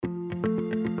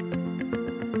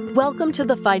Welcome to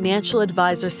the Financial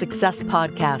Advisor Success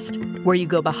Podcast, where you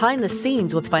go behind the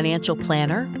scenes with financial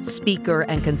planner, speaker,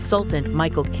 and consultant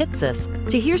Michael Kitces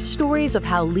to hear stories of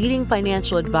how leading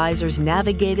financial advisors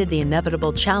navigated the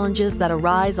inevitable challenges that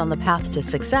arise on the path to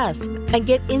success and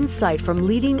get insight from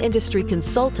leading industry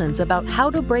consultants about how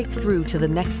to break through to the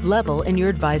next level in your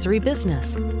advisory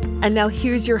business. And now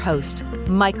here's your host,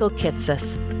 Michael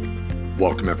Kitces.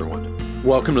 Welcome, everyone.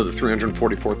 Welcome to the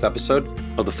 344th episode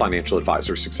of the Financial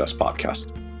Advisor Success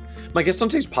Podcast. My guest on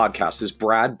today's podcast is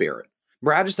Brad Barrett.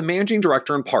 Brad is the managing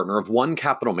director and partner of One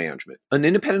Capital Management, an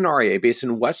independent RIA based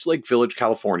in Westlake Village,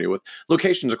 California, with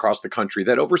locations across the country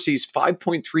that oversees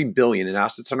 $5.3 billion in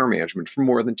assets under management for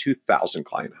more than 2,000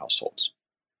 client households.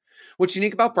 What's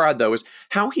unique about Brad, though, is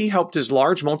how he helped his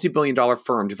large multi-billion-dollar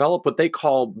firm develop what they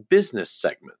call business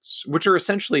segments, which are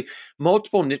essentially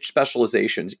multiple niche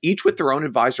specializations, each with their own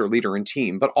advisor, leader, and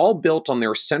team, but all built on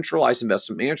their centralized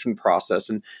investment management process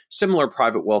and similar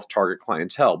private wealth target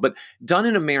clientele, but done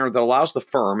in a manner that allows the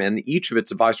firm and each of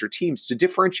its advisor teams to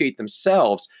differentiate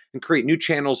themselves and create new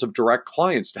channels of direct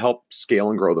clients to help scale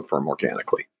and grow the firm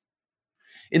organically.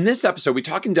 In this episode, we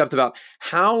talk in depth about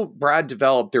how Brad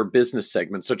developed their business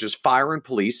segments such as fire and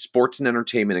police, sports and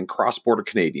entertainment, and cross-border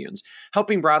Canadians,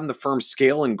 helping Brad and the firm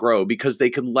scale and grow because they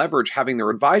could leverage having their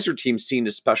advisor team seen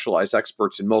as specialized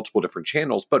experts in multiple different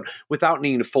channels, but without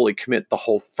needing to fully commit the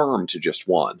whole firm to just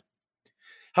one.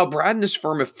 How Brad and his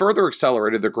firm have further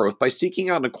accelerated their growth by seeking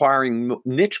out and acquiring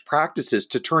niche practices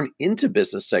to turn into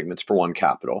business segments for One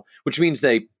Capital, which means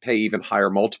they pay even higher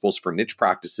multiples for niche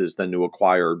practices than to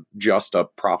acquire just a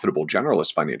profitable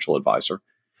generalist financial advisor.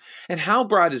 And how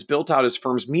Brad has built out his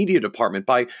firm's media department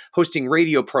by hosting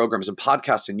radio programs and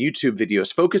podcasts and YouTube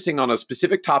videos, focusing on a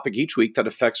specific topic each week that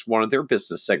affects one of their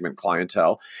business segment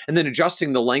clientele, and then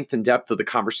adjusting the length and depth of the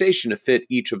conversation to fit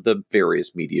each of the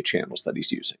various media channels that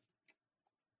he's using.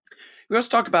 We also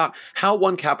talk about how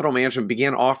One Capital Management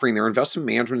began offering their investment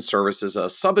management service as a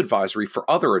sub-advisory for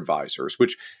other advisors,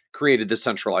 which created the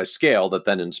centralized scale that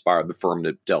then inspired the firm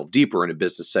to delve deeper into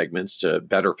business segments to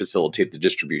better facilitate the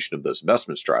distribution of those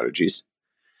investment strategies.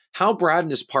 How Brad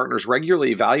and his partners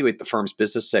regularly evaluate the firm's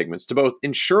business segments to both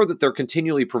ensure that they're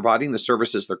continually providing the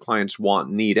services their clients want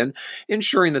and need, and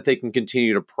ensuring that they can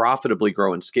continue to profitably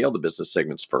grow and scale the business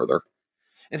segments further.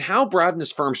 And how Brad and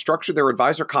his firm structure their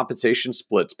advisor compensation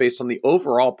splits based on the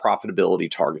overall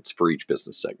profitability targets for each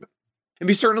business segment. And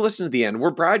be certain to listen to the end,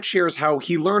 where Brad shares how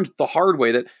he learned the hard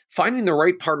way that finding the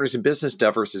right partners in business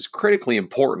endeavors is critically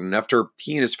important after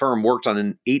he and his firm worked on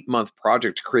an 8-month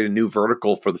project to create a new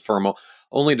vertical for the firm,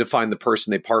 only to find the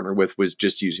person they partnered with was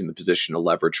just using the position to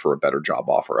leverage for a better job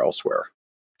offer elsewhere.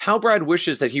 How Brad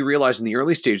wishes that he realized in the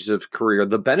early stages of career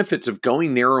the benefits of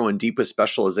going narrow and deep with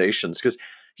specializations, because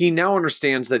he now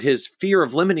understands that his fear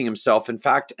of limiting himself, in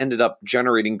fact, ended up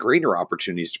generating greater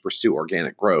opportunities to pursue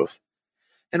organic growth.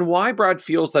 And why Brad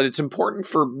feels that it's important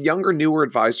for younger, newer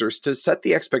advisors to set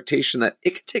the expectation that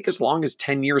it could take as long as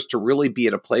 10 years to really be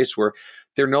at a place where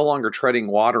they're no longer treading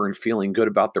water and feeling good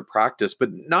about their practice,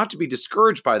 but not to be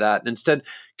discouraged by that and instead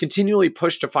continually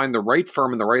push to find the right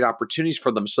firm and the right opportunities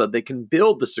for them so that they can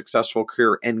build the successful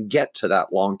career and get to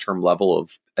that long-term level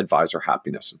of advisor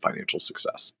happiness and financial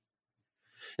success.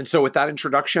 And so with that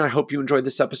introduction, I hope you enjoyed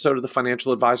this episode of the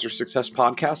Financial Advisor Success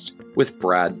Podcast with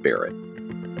Brad Barrett.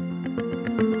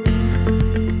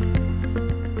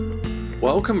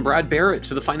 Welcome, Brad Barrett,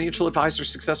 to the Financial Advisor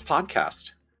Success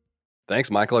Podcast. Thanks,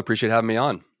 Michael. I appreciate having me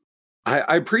on.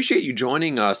 I appreciate you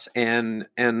joining us, and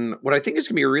what I think is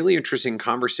going to be a really interesting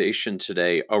conversation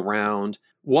today around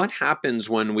what happens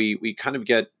when we kind of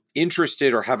get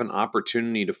interested or have an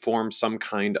opportunity to form some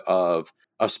kind of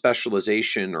a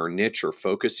specialization or niche or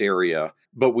focus area,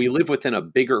 but we live within a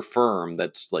bigger firm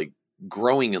that's like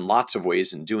growing in lots of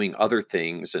ways and doing other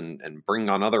things and bring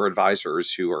on other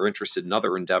advisors who are interested in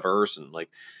other endeavors. And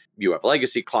like you have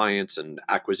legacy clients and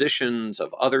acquisitions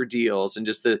of other deals. And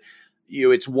just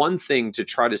it's one thing to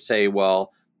try to say,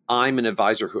 well, I'm an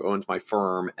advisor who owns my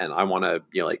firm and I want to,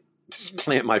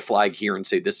 plant my flag here and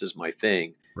say, this is my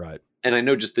thing. Right. And I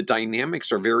know just the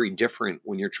dynamics are very different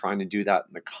when you're trying to do that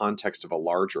in the context of a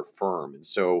larger firm. And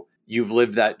so you've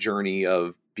lived that journey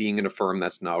of being in a firm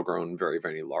that's now grown very,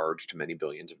 very large to many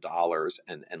billions of dollars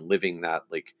and living that,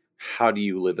 like, how do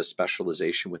you live a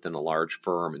specialization within a large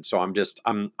firm? And so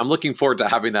I'm looking forward to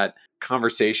having that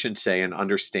conversation today and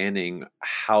understanding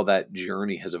how that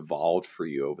journey has evolved for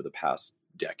you over the past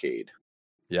decade.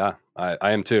 Yeah,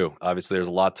 I am too. Obviously, there's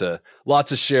a lot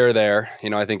to share there.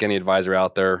 I think any advisor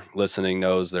out there listening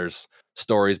knows there's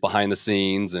stories behind the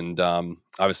scenes, and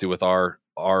obviously with our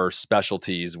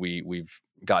specialties, we've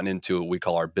gotten into what we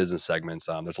call our business segments.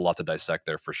 There's a lot to dissect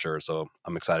there for sure. So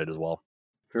I'm excited as well.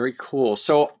 Very cool.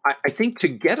 So I think to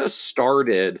get us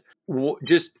started,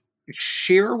 just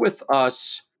share with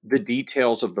us the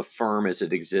details of the firm as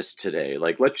it exists today.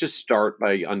 Like, let's just start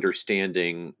by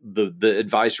understanding the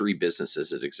advisory business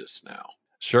as it exists now.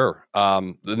 Sure.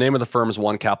 The name of the firm is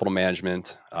One Capital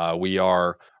Management. We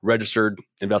are registered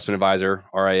investment advisor,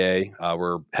 RIA.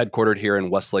 We're headquartered here in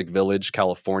Westlake Village,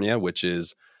 California, which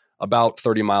is about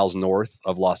 30 miles north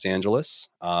of Los Angeles.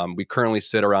 We currently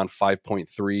sit around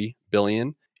 5.3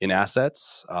 billion in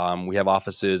assets. We have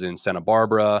offices in Santa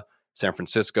Barbara, San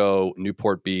Francisco,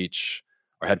 Newport Beach,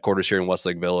 our headquarters here in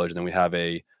Westlake Village. And then we have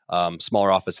a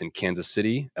smaller office in Kansas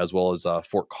City, as well as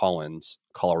Fort Collins,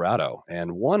 Colorado,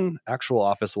 and one actual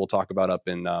office we'll talk about up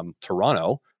in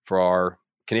Toronto for our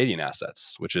Canadian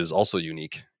assets, which is also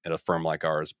unique at a firm like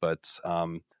ours. But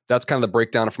that's kind of the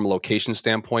breakdown from a location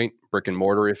standpoint, brick and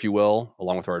mortar, if you will,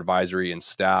 along with our advisory and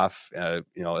staff. It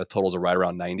totals are right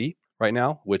around 90 right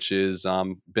now, which is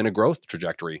been a growth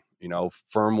trajectory.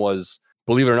 Firm was,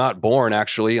 believe it or not, born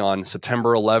actually on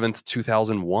September 11th,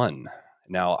 2001.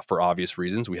 Now, for obvious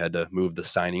reasons, we had to move the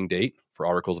signing date for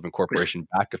articles of incorporation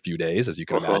back a few days, as you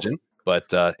can imagine.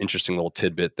 But interesting little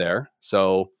tidbit there.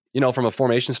 So, from a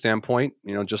formation standpoint,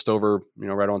 just over,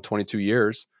 right on 22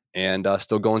 years and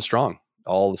still going strong.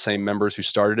 All the same members who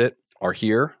started it are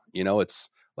here. It's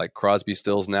like Crosby,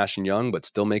 Stills, Nash and Young, but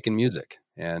still making music.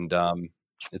 And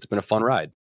it's been a fun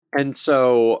ride. And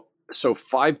so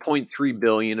 5.3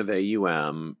 billion of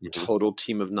AUM, total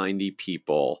team of 90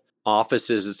 people.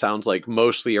 Offices, it sounds like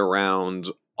mostly around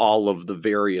all of the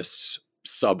various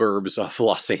suburbs of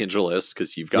Los Angeles,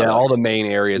 because you've got all the main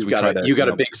areas. You got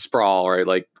a big sprawl, right?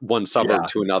 Like one suburb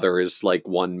to another is like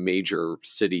one major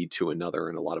city to another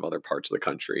in a lot of other parts of the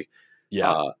country.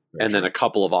 Yeah, and then a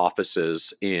couple of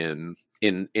offices in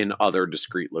other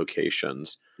discrete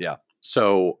locations. Yeah.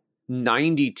 So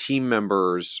 90 team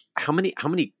members. How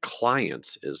many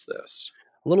clients is this?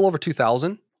 A little over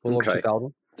 2,000. Over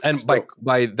 2,000. And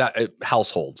by that,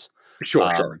 households.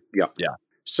 Sure. Yeah.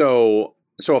 So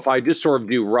if I just sort of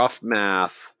do rough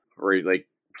math, right, like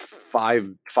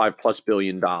 $5+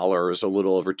 billion, a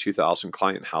little over 2,000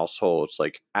 client households,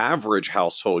 like average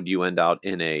household, you end out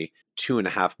in a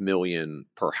 2.5 million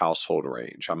per household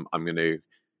range. I'm going to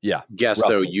guess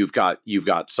roughly. Though you've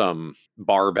got some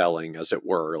barbelling, as it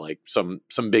were, like some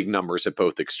big numbers at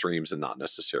both extremes, and not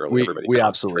necessarily everybody. We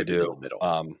absolutely do. In the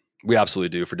middle. We absolutely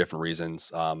do for different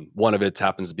reasons. One of it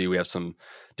happens to be we have some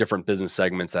different business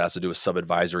segments that has to do with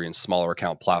sub-advisory and smaller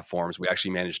account platforms. We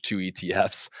actually manage 2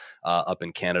 ETFs up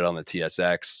in Canada on the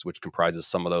TSX, which comprises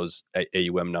some of those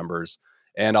AUM numbers.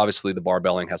 And obviously the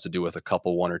barbelling has to do with a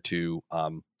couple, 1 or 2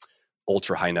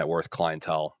 ultra high net worth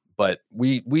clientele. But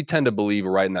we tend to believe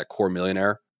we're right in that core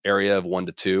millionaire area of 1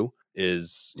 to 2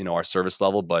 is, our service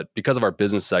level. But because of our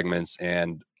business segments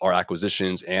and our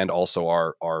acquisitions and also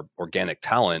our organic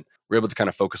talent, we're able to kind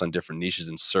of focus on different niches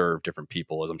and serve different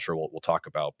people, as I'm sure we'll talk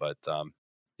about. But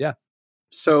yeah.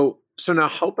 So now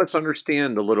help us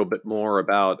understand a little bit more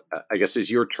about, I guess,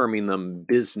 as you're terming them,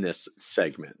 business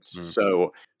segments.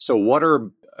 So what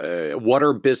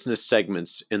are business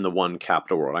segments in the One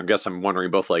Capital world? I guess I'm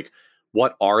wondering both, like,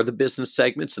 what are the business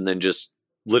segments, and then just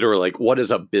literally, like, what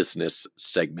is a business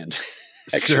segment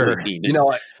actually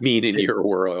mean in your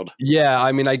world? Yeah,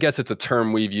 I mean, I guess it's a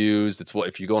term we've used. It's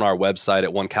if you go on our website at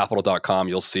onecapital.com,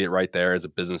 you'll see it right there as a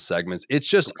business segments. It's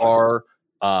just our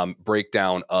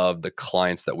breakdown of the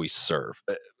clients that we serve.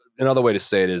 Another way to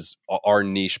say it is our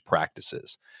niche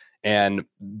practices. And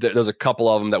there's a couple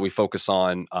of them that we focus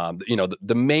on.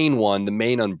 The main one, the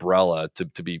main umbrella,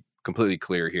 to be completely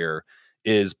clear here,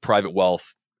 is private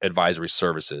wealth advisory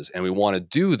services. And we want to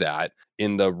do that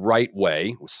in the right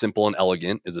way. Simple and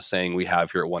elegant is a saying we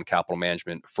have here at One Capital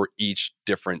Management for each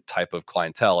different type of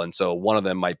clientele. And so one of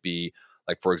them might be,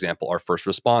 like, for example, our first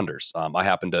responders. I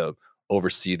happen to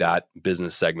oversee that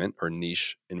business segment or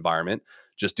niche environment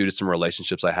just due to some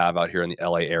relationships I have out here in the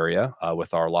LA area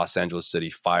with our Los Angeles City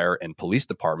Fire and Police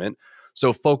Department.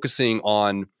 So focusing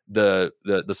on the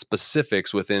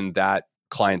specifics within that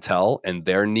clientele and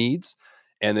their needs.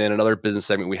 And then another business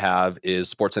segment we have is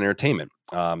sports and entertainment.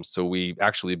 So we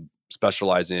actually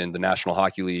specialize in the National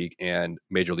Hockey League and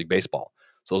Major League Baseball.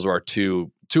 So those are our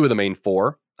two of the main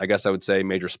 4, I guess I would say,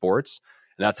 major sports.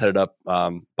 And that's headed up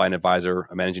by an advisor,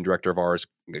 a managing director of ours,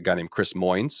 a guy named Chris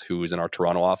Moynes, who is in our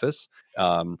Toronto office.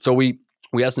 So we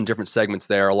have some different segments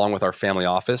there, along with our family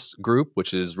office group,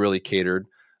 which is really catered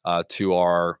to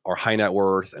our high net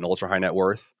worth and ultra high net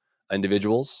worth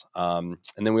individuals. And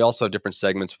then we also have different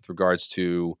segments with regards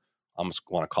to, I almost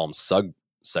want to call them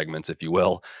segments, if you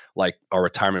will, like our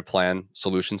retirement plan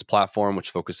solutions platform,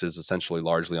 which focuses essentially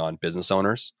largely on business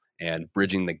owners and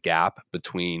bridging the gap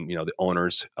between the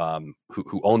owners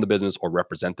who own the business or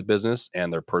represent the business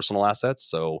and their personal assets.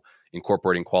 So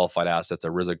incorporating qualified assets,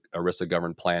 ERISA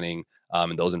governed planning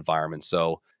in those environments.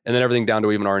 So and then everything down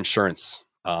to even our insurance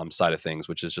side of things,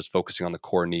 which is just focusing on the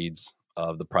core needs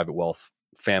of the private wealth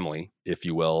family, if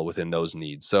you will, within those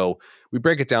needs. So we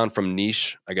break it down from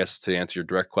niche. I guess to answer your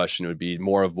direct question, it would be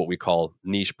more of what we call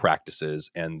niche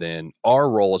practices. And then our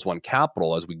role as One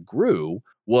Capital as we grew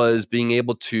was being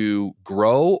able to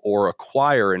grow or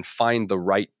acquire and find the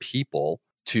right people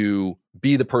to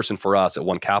be the person for us at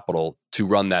One Capital to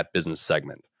run that business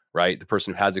segment, right? The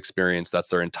person who has experience, that's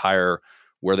their entire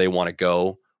where they want to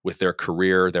go with their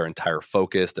career, their entire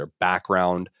focus, their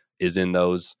background is in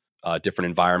those different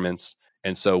environments.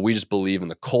 And so we just believe in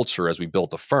the culture as we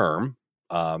built a firm.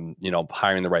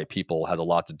 Hiring the right people has a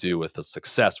lot to do with the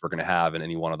success we're going to have in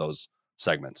any one of those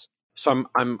segments. So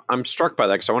I'm struck by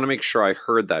that because I want to make sure I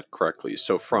heard that correctly.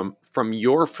 So from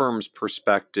your firm's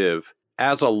perspective,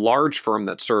 as a large firm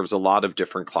that serves a lot of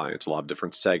different clients, a lot of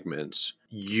different segments,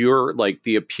 you're like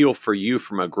the appeal for you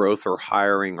from a growth or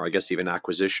hiring or I guess even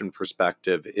acquisition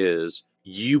perspective is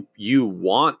you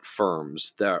want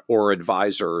firms that or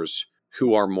advisors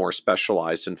who are more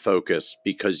specialized and focused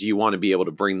because you want to be able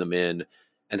to bring them in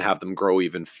and have them grow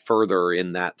even further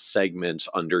in that segment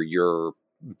under your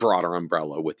broader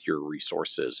umbrella with your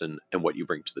resources and what you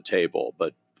bring to the table.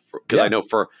 But because I know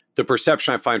for the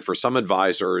perception I find for some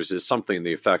advisors is something in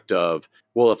the effect of,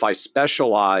 well, if I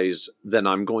specialize, then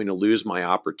I'm going to lose my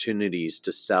opportunities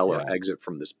to sell or exit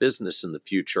from this business in the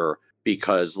future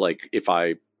because like if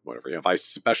I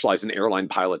specialize in airline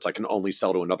pilots, I can only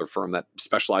sell to another firm that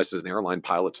specializes in airline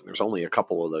pilots. And there's only a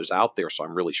couple of those out there. So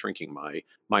I'm really shrinking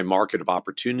my market of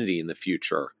opportunity in the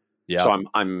future. Yeah. So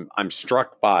I'm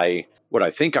struck by what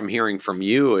I think I'm hearing from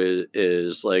you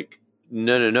is like,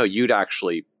 no, you'd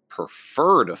actually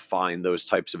prefer to find those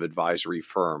types of advisory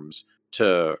firms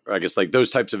to, I guess, like those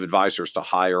types of advisors to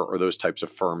hire or those types of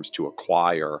firms to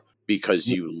acquire because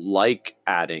you like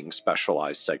adding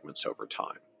specialized segments over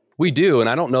time. We do. And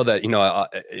I don't know that,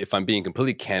 if I'm being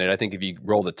completely candid, I think if you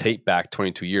roll the tape back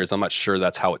 22 years, I'm not sure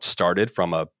that's how it started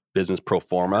from a business pro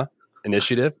forma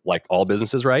initiative, like all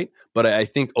businesses, right? But I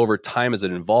think over time as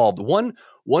it evolved,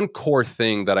 one core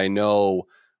thing that I know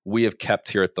we have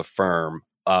kept here at the firm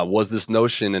was this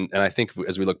notion, and I think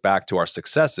as we look back to our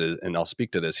successes, and I'll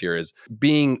speak to this here, is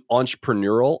being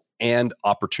entrepreneurial and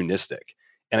opportunistic.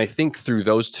 And I think through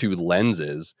those two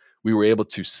lenses, we were able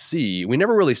to see, we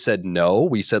never really said no,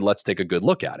 we said, let's take a good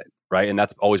look at it, right? And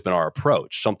that's always been our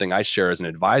approach. Something I share as an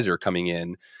advisor coming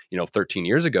in, 13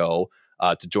 years ago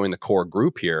to join the core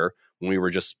group here when we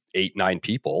were just 8-9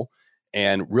 people,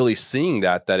 and really seeing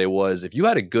that it was, if you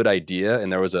had a good idea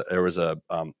and there was a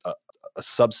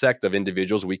subsect of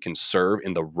individuals we can serve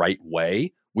in the right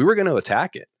way, we were going to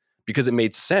attack it because it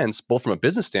made sense both from a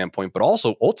business standpoint, but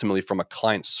also ultimately from a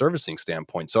client servicing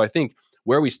standpoint. So I think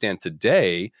where we stand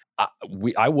today,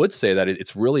 I would say that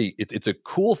it's a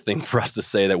cool thing for us to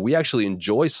say that we actually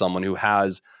enjoy someone who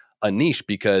has a niche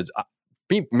because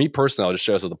me personally, I'll just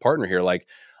show us as a partner here. Like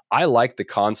I like the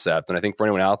concept. And I think for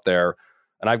anyone out there,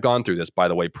 and I've gone through this, by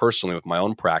the way, personally with my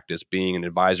own practice, being an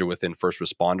advisor within first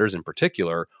responders in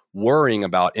particular, worrying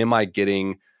about, am I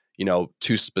getting,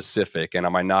 too specific? And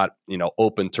am I not,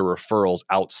 open to referrals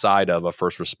outside of a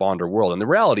first responder world? And the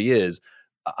reality is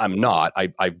I'm not.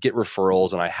 I get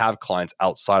referrals and I have clients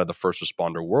outside of the first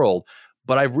responder world,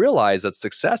 but I realized that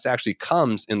success actually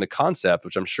comes in the concept,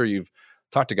 which I'm sure you've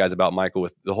talked to guys about, Michael,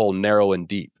 with the whole narrow and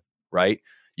deep, right?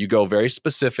 You go very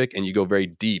specific and you go very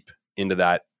deep into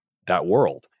that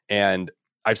world. And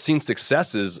I've seen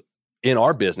successes in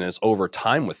our business over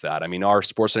time with that. I mean, our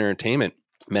sports and entertainment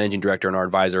managing director and our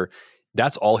advisor,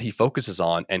 that's all he focuses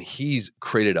on. And he's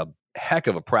created a heck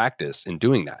of a practice in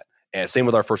doing that. And same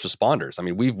with our first responders. I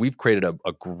mean, we've created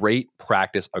a great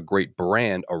practice, a great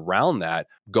brand around that,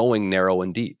 going narrow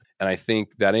and deep. And I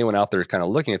think that anyone out there is kind of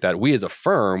looking at that. We as a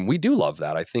firm, we do love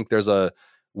that. I think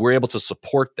we're able to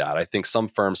support that. I think some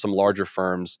firms, some larger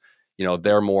firms,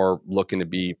 they're more looking to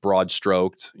be broad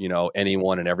stroked,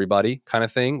 anyone and everybody kind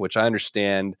of thing, which I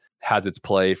understand has its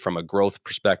play from a growth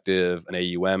perspective, an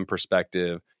AUM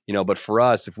perspective. But for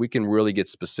us, if we can really get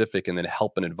specific and then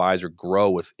help an advisor grow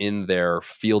within their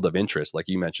field of interest, like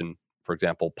you mentioned, for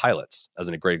example, pilots as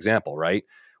a great example, right?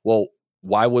 Well,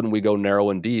 why wouldn't we go narrow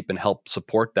and deep and help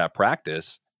support that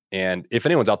practice? And if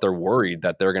anyone's out there worried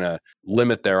that they're going to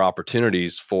limit their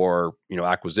opportunities for,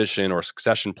 acquisition or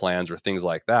succession plans or things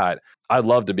like that, I'd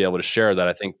love to be able to share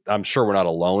that. I'm sure we're not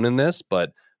alone in this,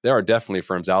 but there are definitely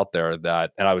firms out there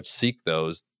that, and I would seek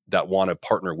those that want to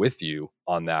partner with you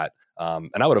on that.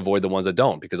 And I would avoid the ones that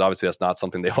don't, because obviously that's not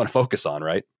something they want to focus on,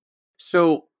 right?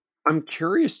 So I'm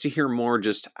curious to hear more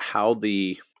just how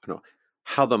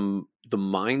how the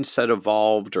mindset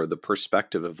evolved or the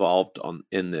perspective evolved on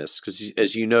in this, because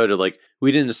as you noted, like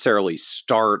we didn't necessarily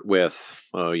start with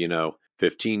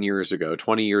 15 years ago,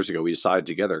 20 years ago, we decided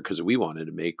together because we wanted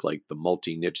to make like the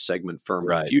multi-niche segment firm of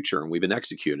the Right. future, and we've been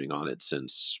executing on it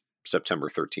since September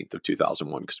 13th of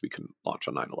 2001 because we couldn't launch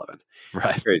on 9/11.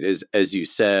 Right. Right, as you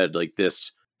said, like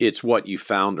this, it's what you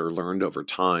found or learned over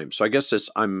time. So I guess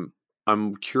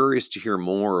I'm curious to hear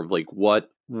more of like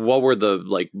what were the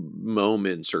like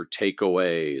moments or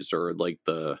takeaways or like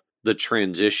the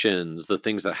transitions, the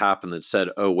things that happened that said,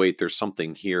 oh wait, there's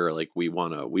something here. Like we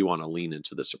wanna lean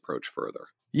into this approach further.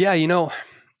 Yeah, in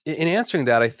answering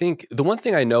that, I think the one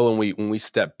thing I know when we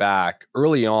step back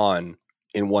early on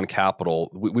in One Capital,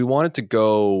 we wanted to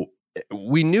go.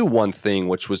 We knew one thing,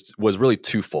 which was really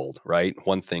twofold, right?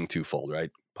 One thing, twofold,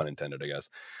 right? Pun intended, I guess.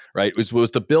 Right?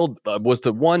 Was to build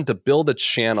to build a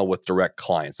channel with direct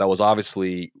clients. That was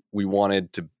obviously, we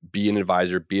wanted to be an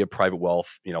advisor, be a private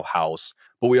wealth, house.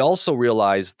 But we also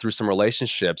realized through some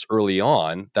relationships early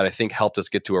on that I think helped us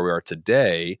get to where we are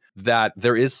today, that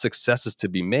there is successes to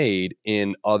be made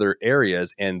in other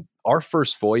areas. And our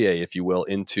first foyer, if you will,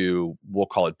 into, we'll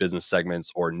call it business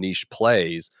segments or niche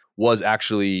plays, was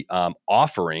actually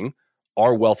offering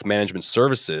our wealth management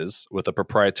services with a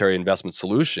proprietary investment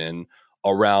solution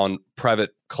around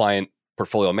private client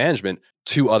portfolio management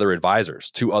to other advisors,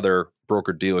 to other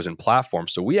broker dealers and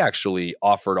platforms. So we actually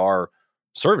offered our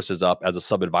services up as a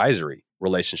sub-advisory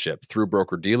relationship through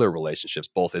broker dealer relationships,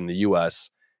 both in the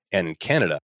US and in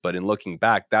Canada. But in looking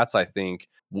back, that's, I think,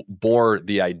 bore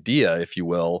the idea, if you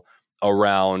will,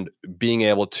 around being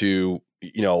able to,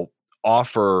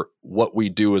 offer what we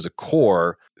do as a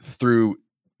core through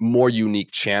more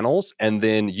unique channels, and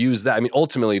then use that. I mean,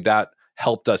 ultimately that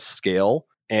helped us scale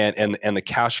and the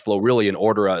cash flow really in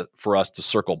order for us to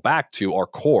circle back to our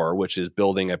core, which is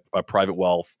building a private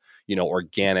wealth,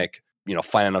 organic,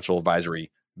 financial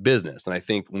advisory business. And I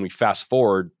think when we fast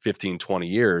forward 15, 20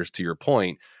 years, to your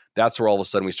point, that's where all of a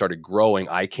sudden we started growing.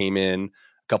 I came in a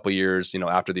couple of years,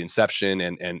 after the inception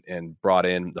and brought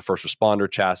in the first responder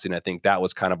chassis. And I think that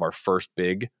was kind of our first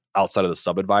big, outside of the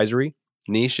sub-advisory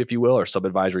niche, if you will, or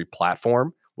sub-advisory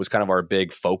platform, was kind of our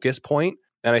big focus point.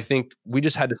 And I think we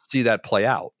just had to see that play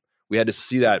out. We had to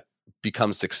see that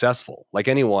become successful. Like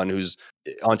anyone who's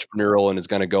entrepreneurial and is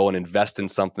going to go and invest in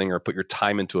something or put your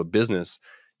time into a business,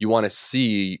 you want to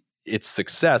see its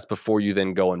success before you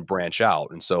then go and branch out.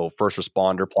 And so first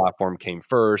responder platform came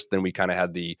first. Then we kind of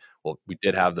had we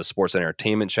did have the sports and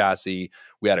entertainment chassis.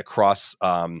 We had a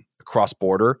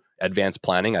cross-border advanced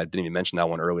planning. I didn't even mention that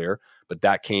one earlier, but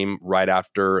that came right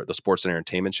after the sports and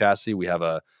entertainment chassis. We have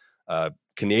a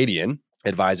Canadian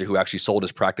advisor who actually sold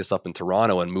his practice up in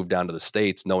Toronto and moved down to the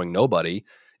States knowing nobody,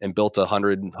 and built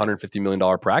 $150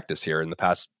 million practice here in the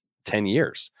past 10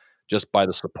 years, just by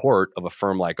the support of a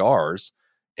firm like ours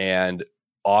and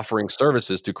offering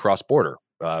services to cross-border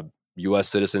U.S.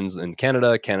 citizens in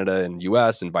Canada, Canada and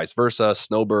U.S. and vice versa,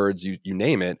 snowbirds, you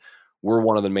name it. We're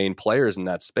one of the main players in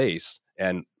that space.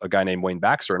 And a guy named Wayne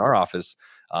Baxter in our office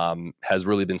has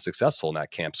really been successful in that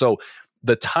camp. So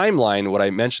the timeline, what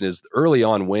I mentioned is early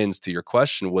on wins, to your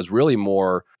question, was really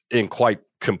more, in quite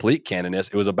complete candidness,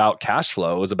 it was about cash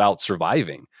flow. It was about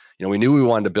surviving. We knew we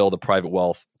wanted to build a private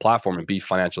wealth platform and be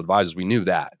financial advisors. We knew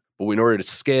that. But in order to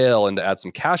scale and to add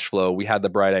some cash flow, we had the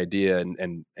bright idea,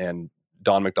 and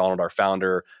Don McDonald, our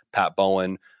founder, Pat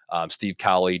Bowen, Steve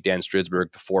Cowley, Dan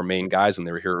Stridsberg, the four main guys when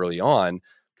they were here early on,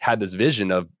 had this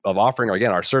vision of offering,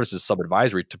 again, our services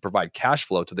sub-advisory to provide cash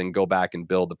flow to then go back and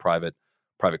build the private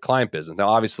client business. Now,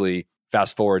 obviously,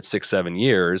 fast forward 6-7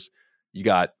 years, you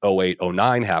got 08,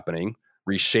 09 happening,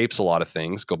 reshapes a lot of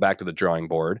things, go back to the drawing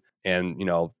board. And,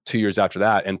 2 years after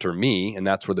that, enter me. And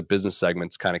that's where the business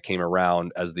segments kind of came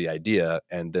around as the idea.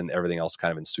 And then everything else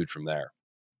kind of ensued from there.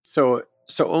 So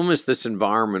almost this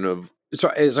environment of,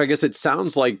 as I guess it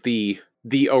sounds like the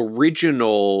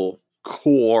original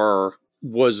core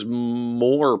was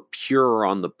more pure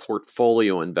on the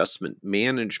portfolio investment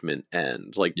management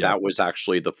end. Like Yes. that was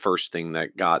actually the first thing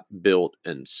that got built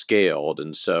and scaled.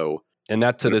 And so, and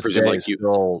that to this day like is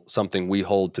still something we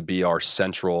hold to be our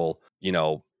central,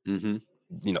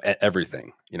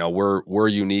 everything. We're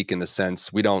unique in the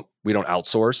sense we don't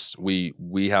outsource.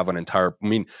 We have an entire. I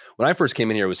mean, when I first came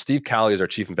in here, it was Steve Cowley as our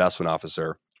chief investment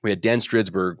officer. We had Dan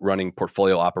Stridsberg running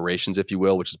portfolio operations, if you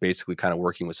will, which is basically kind of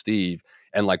working with Steve,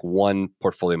 and like one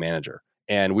portfolio manager.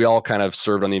 And we all kind of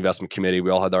served on the investment committee.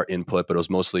 We all had our input, but it was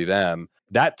mostly them.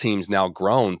 That team's now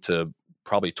grown to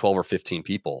probably 12 or 15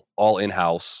 people, all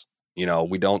in-house.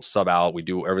 We don't sub out. We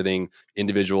do everything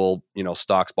individual,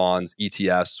 stocks, bonds,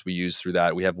 ETFs we use through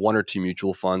that. We have one or two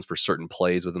mutual funds for certain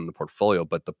plays within the portfolio.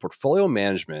 But the portfolio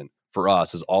management for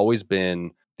us has always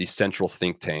been the central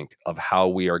think tank of how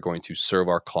we are going to serve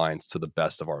our clients to the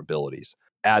best of our abilities.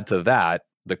 Add to that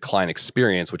the client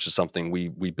experience, which is something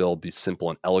we build the simple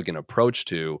and elegant approach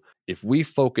to. If we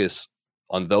focus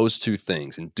on those two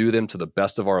things and do them to the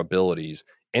best of our abilities,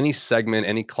 any segment,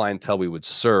 any clientele we would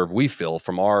serve, we feel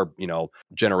from our,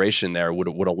 generation there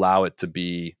would allow it to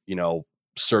be,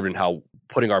 served in how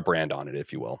putting our brand on it,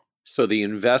 if you will. So the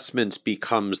investments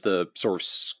becomes the sort of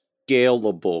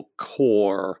scalable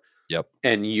core. Yep.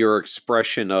 And your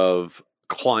expression of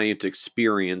client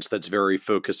experience that's very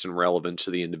focused and relevant to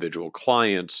the individual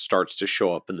clients starts to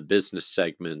show up in the business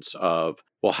segments of,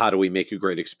 well, how do we make a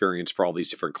great experience for all these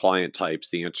different client types?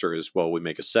 The answer is, well, we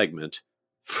make a segment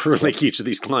for like each of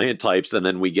these client types, and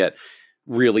then we get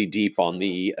really deep on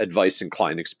the advice and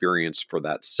client experience for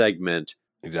that segment.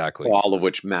 Exactly. All of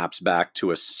which maps back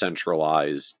to a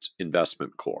centralized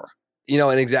investment core.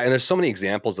 And there's so many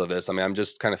examples of this. I mean, I'm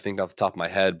just kind of thinking off the top of my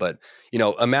head, but,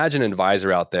 imagine an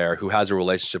advisor out there who has a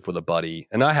relationship with a buddy.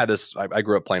 And I had this, I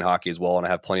grew up playing hockey as well. And I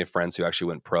have plenty of friends who actually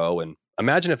went pro. And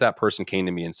imagine if that person came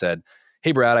to me and said,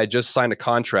 hey, Brad, I just signed a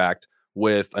contract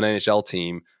with an NHL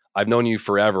team. I've known you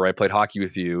forever. I played hockey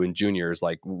with you in juniors.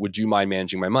 Like, would you mind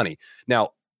managing my money? Now,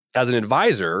 as an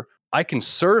advisor, I can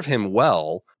serve him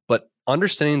well, but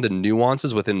understanding the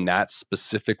nuances within that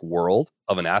specific world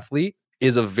of an athlete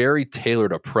is a very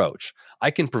tailored approach. I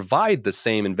can provide the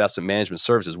same investment management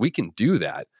services. We can do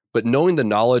that. But knowing the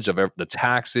knowledge of the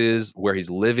taxes, where he's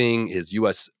living, his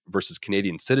US versus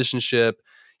Canadian citizenship,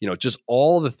 just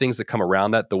all the things that come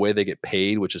around that, the way they get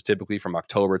paid, which is typically from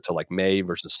October to like May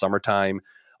versus summertime,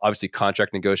 obviously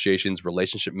contract negotiations,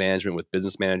 relationship management with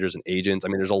business managers and agents. I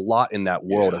mean, there's a lot in that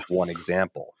world as one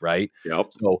example, right? Yep.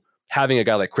 So having a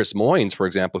guy like Chris Moynes, for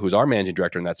example, who's our managing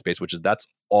director in that space, that's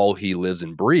all he lives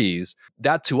and breathes,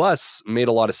 that to us made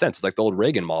a lot of sense. It's like the old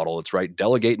Reagan model. It's right,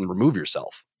 delegate and remove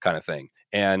yourself kind of thing.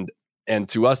 And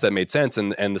to us, that made sense.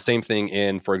 And the same thing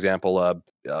in, for example, a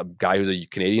guy who's a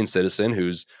Canadian citizen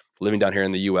who's living down here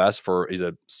in the US he's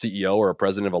a CEO or a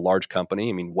president of a large company.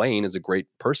 I mean, Wayne is a great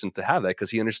person to have that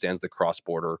because he understands the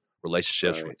cross-border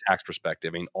relationships from a tax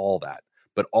perspective, I mean, all that.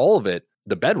 But all of it,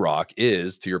 the bedrock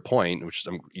is, to your point, which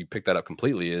you picked that up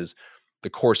completely, is the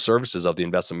core services of the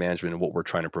investment management, and what we're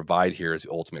trying to provide here is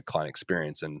the ultimate client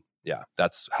experience. And yeah,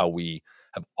 that's how we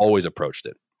have always approached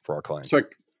it for our clients.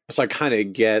 So I kind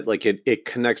of get like it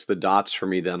connects the dots for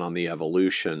me then on the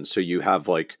evolution. So you have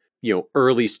like,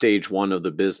 early stage one of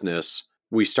the business,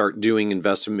 we start doing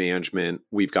investment management.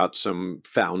 We've got some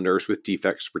founders with deep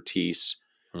expertise,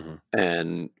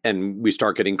 and we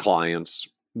start getting clients.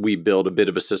 We build a bit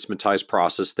of a systematized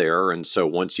process there. And so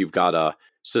once you've got a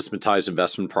systematized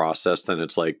investment process, then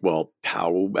it's like, well,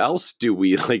 how else do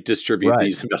we like distribute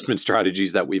these investment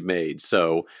strategies that we've made?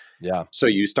 So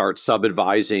you start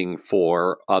sub-advising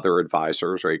for other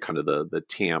advisors, right? Kind of the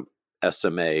TAMP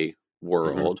SMA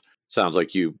world. Sounds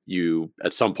like you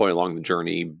at some point along the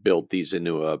journey built these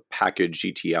into a package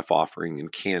ETF offering in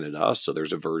Canada. So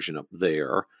there's a version up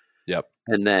there. Yep.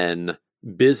 And then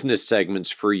business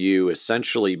segments for you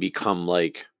essentially become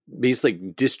like these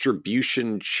like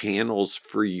distribution channels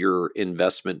for your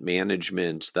investment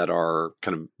management that are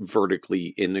kind of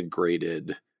vertically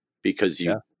integrated because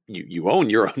you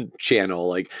own your own channel.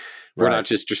 Like we're not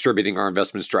just distributing our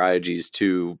investment strategies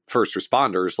to first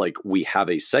responders. Like we have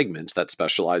a segment that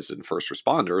specializes in first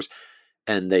responders,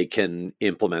 and they can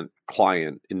implement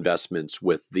client investments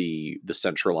with the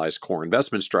centralized core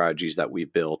investment strategies that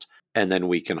we've built. And then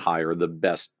we can hire the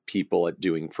best people at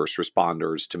doing first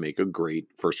responders to make a great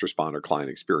first responder client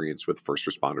experience with first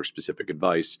responder specific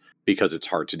advice, because it's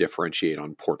hard to differentiate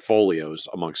on portfolios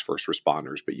amongst first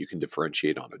responders, but you can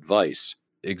differentiate on advice.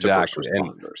 Exactly. To first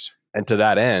responders. And to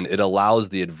that end, it allows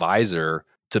the advisor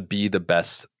to be the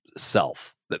best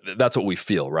self. That's what we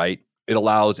feel, right? It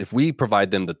allows, if we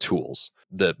provide them the tools,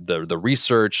 the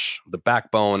research, the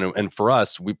backbone, and for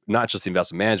us, we not just the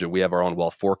investment management, we have our own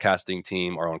wealth forecasting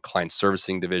team, our own client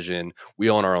servicing division. We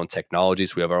own our own technology.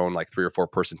 So we have our own like 3 or 4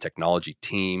 person technology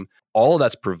team. All of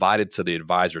that's provided to the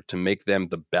advisor to make them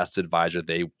the best advisor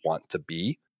they want to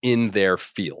be in their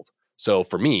field. So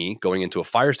for me, going into a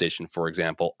fire station, for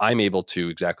example, I'm able to,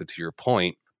 exactly to your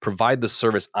point, provide the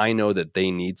service I know that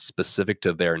they need specific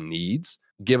to their needs,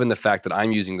 given the fact that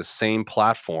I'm using the same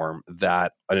platform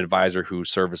that an advisor who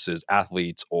services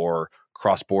athletes or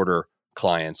cross-border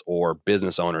clients or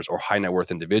business owners or high net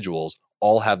worth individuals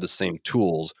all have the same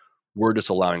tools. We're just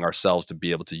allowing ourselves to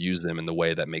be able to use them in the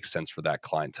way that makes sense for that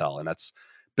clientele. And it's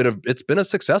been a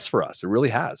success for us. It really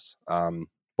has,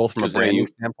 both from a 'Cause now branding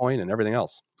standpoint and everything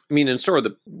else. I mean, and sort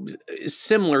of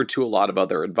similar to a lot of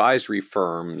other advisory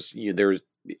firms, a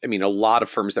lot of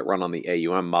firms that run on the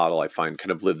AUM model, I find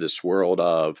kind of live this world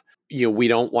of, we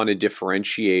don't want to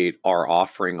differentiate our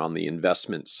offering on the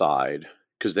investment side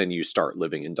because then you start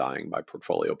living and dying by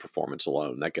portfolio performance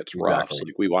alone. That gets rough. Exactly. So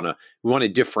like we want to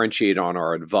differentiate on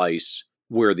our advice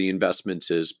where the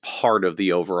investments is part of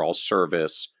the overall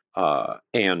service.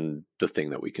 And the thing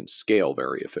that we can scale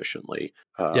very efficiently.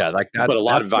 Yeah, like But a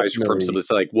lot of advisory firms, so ultimately,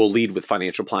 it's like we'll lead with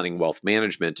financial planning, wealth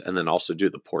management, and then also do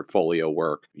the portfolio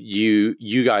work.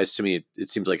 You guys, to me, it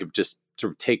seems like have just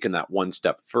sort of taken that one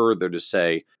step further to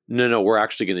say, no, we're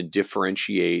actually going to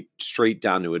differentiate straight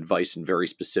down to advice in very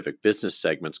specific business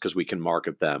segments because we can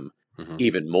market them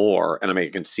even more. And I mean, I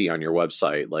can see on your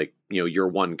website, like, you're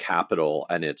One Capital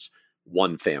and it's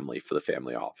one family for the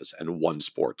family office and one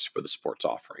sports for the sports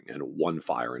offering and one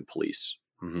fire and police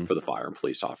for the fire and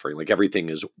police offering. Like everything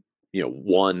is,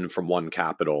 one from One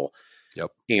Capital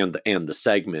Yep. and the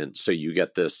segment. So you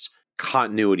get this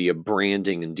continuity of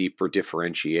branding and deeper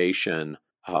differentiation.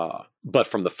 But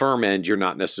from the firm end, you're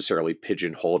not necessarily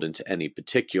pigeonholed into any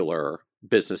particular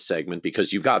business segment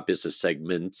because you've got business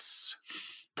segments,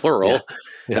 plural,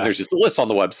 Yeah. and there's just a list on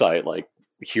the website like,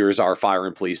 here's our fire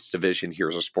and police division,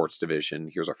 here's our sports division,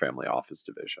 here's our family office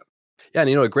division. Yeah, and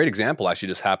a great example actually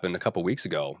just happened a couple of weeks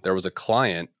ago. There was a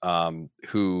client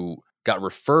who got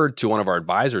referred to one of our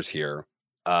advisors here,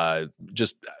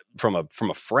 just from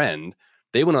a friend.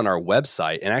 They went on our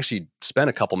website and actually spent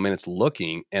a couple minutes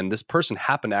looking, and this person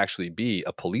happened to actually be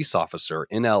a police officer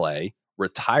in LA,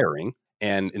 retiring.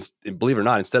 And believe it or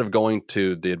not, instead of going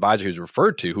to the advisor who's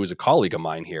referred to, who is a colleague of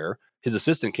mine here, his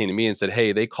assistant came to me and said,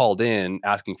 "Hey, they called in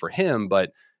asking for him,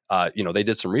 but they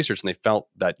did some research and they felt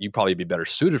that you'd probably be better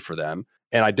suited for them."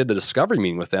 And I did the discovery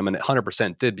meeting with them, and it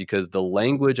 100% did, because the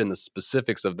language and the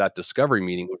specifics of that discovery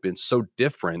meeting would have been so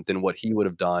different than what he would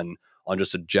have done on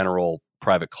just a general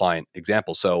private client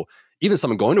example. So even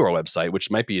someone going to our website,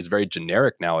 which might be is very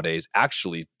generic nowadays,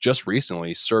 actually just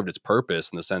recently served its purpose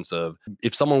in the sense of,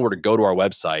 if someone were to go to our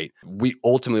website, we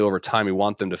ultimately over time, we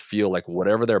want them to feel like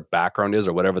whatever their background is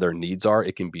or whatever their needs are,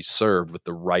 it can be served with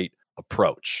the right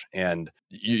approach. And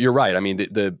you're right. I mean,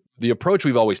 the approach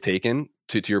we've always taken,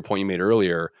 to your point you made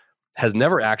earlier, has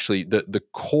never actually, the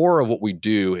core of what we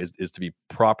do is to be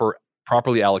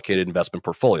properly allocated investment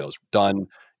portfolios done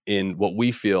in what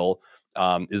we feel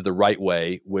is the right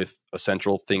way, with a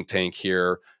central think tank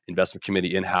here, investment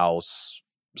committee in-house,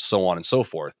 so on and so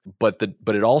forth. But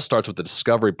it all starts with the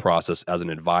discovery process as an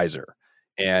advisor,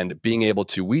 and being able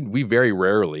to, we very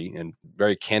rarely, and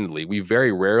very candidly, we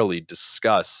very rarely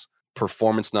discuss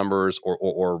performance numbers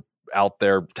or out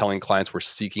there telling clients we're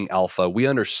seeking alpha. We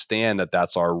understand that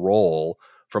that's our role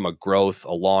from a growth,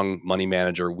 a long money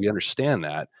manager. We understand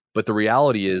that. But the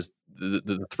reality is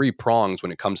the three prongs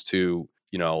when it comes to,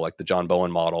 like the John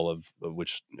Bowen model of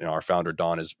which our founder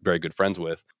Don is very good friends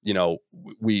with.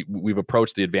 We've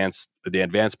approached the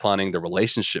advanced planning, the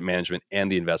relationship management,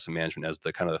 and the investment management as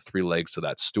the kind of the three legs to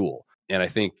that stool. And I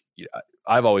think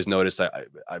I've always noticed that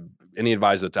any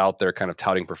advisor that's out there kind of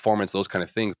touting performance, those kind of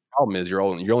things, the problem is you're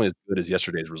only as good as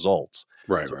yesterday's results.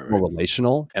 Right. More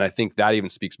relational, and I think that even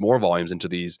speaks more volumes into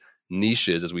these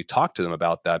niches as we talk to them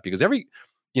about that, because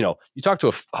you talk to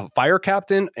a fire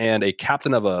captain and a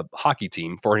captain of a hockey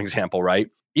team, for an example, right?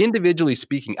 Individually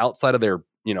speaking, outside of their,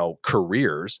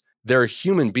 careers, they're a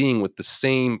human being with the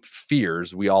same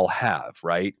fears we all have,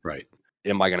 right? Right.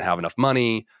 Am I going to have enough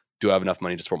money? Do I have enough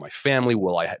money to support my family?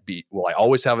 Will I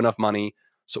always have enough money?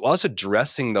 So us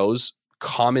addressing those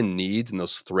common needs and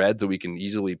those threads that we can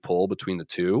easily pull between the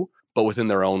two, but within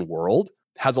their own world,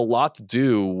 has a lot to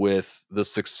do with the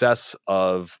success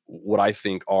of what I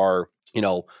think are,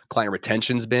 client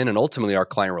retention's been, and ultimately our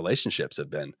client relationships have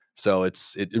been. So it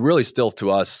really still to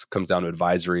us comes down to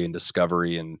advisory and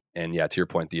discovery, and yeah, to your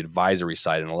point, the advisory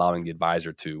side, and allowing the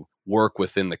advisor to work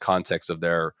within the context of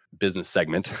their business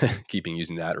segment, keeping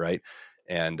using that, right?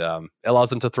 And it allows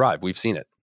them to thrive. We've seen it.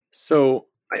 So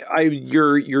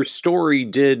your story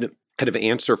did kind of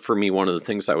answer for me one of the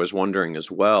things I was wondering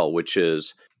as well, which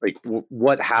is like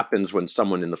what happens when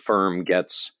someone in the firm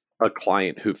gets a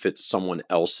client who fits someone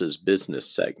else's business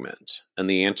segment? And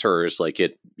the answer is like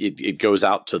it goes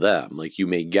out to them. Like you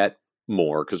may get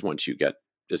more because once you get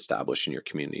established in your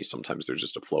community, sometimes there's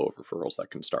just a flow of referrals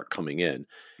that can start coming in.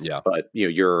 Yeah. But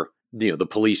you're the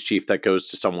police chief that goes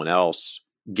to someone else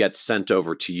gets sent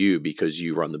over to you because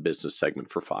you run the business segment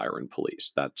for fire and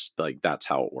police. That's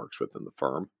how it works within the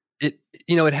firm.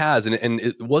 It has, and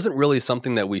it wasn't really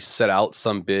something that we set out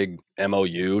some big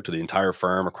MOU to the entire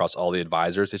firm across all the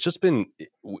advisors. It's just been,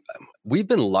 we've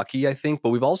been lucky, I think,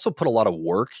 but we've also put a lot of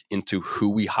work into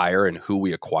who we hire and who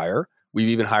we acquire. We've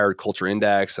even hired Culture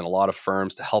Index and a lot of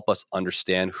firms to help us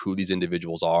understand who these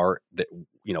individuals are, that,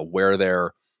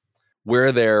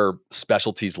 where their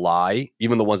specialties lie,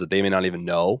 even the ones that they may not even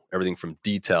know, everything from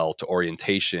detail to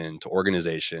orientation to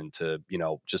organization to,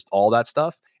 just all that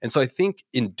stuff. And so I think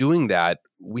in doing that,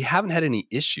 we haven't had any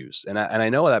issues. And I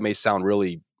know that may sound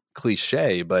really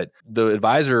cliche, but the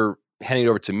advisor handing it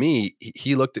over to me,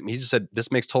 he looked at me, he just said,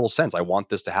 this makes total sense. I want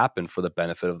this to happen for the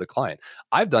benefit of the client.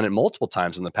 I've done it multiple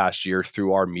times in the past year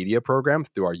through our media program,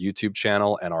 through our YouTube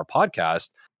channel and our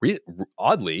podcast.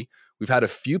 Oddly, we've had a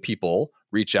few people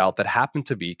reach out that happen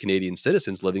to be Canadian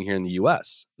citizens living here in the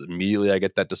US. Immediately I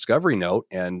get that discovery note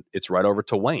and it's right over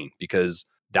to Wayne because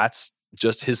that's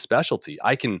just his specialty.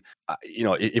 I can,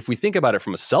 if we think about it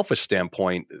from a selfish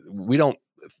standpoint, we don't,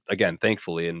 again,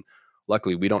 thankfully, and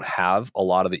luckily we don't have a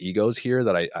lot of the egos here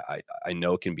that I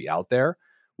know can be out there,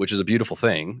 which is a beautiful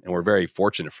thing. And we're very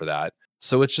fortunate for that.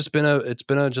 So it's just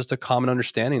been just a common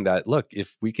understanding that, look,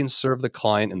 if we can serve the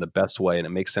client in the best way and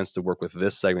it makes sense to work with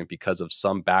this segment because of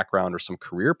some background or some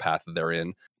career path that they're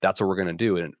in, that's what we're going to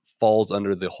do. And it falls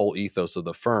under the whole ethos of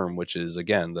the firm, which is,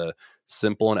 again, the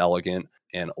simple and elegant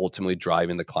and ultimately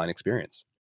driving the client experience.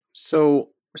 So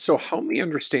help me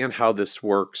understand how this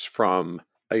works from,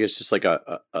 I guess, just like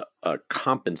a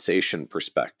compensation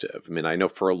perspective. I mean, I know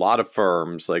for a lot of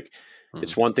firms, like,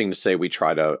 it's one thing to say we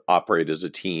try to operate as a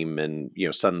team and,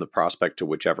 send the prospect to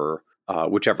whichever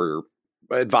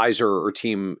advisor or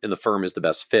team in the firm is the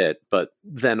best fit. But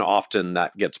then often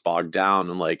that gets bogged down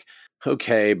and like,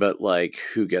 okay, but like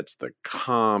who gets the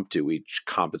comp? Do we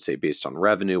compensate based on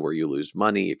revenue where you lose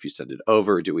money if you send it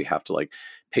over? Do we have to like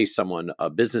pay someone a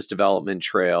business development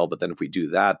trail? But then if we do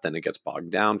that, then it gets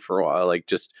bogged down for a while. Like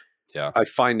Yeah. I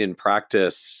find in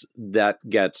practice that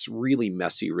gets really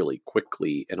messy really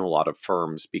quickly in a lot of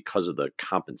firms because of the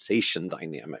compensation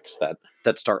dynamics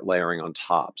that start layering on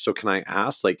top. So can I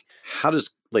ask, how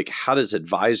does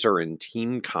advisor and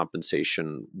team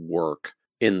compensation work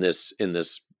in this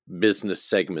business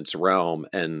segments realm,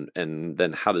 and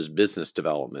then how does business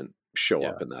development show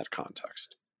up in that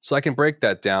context? So I can break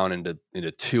that down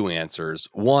into two answers.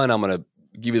 One, I'm going to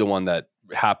give you the one that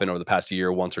happened over the past year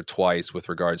once or twice with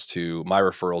regards to my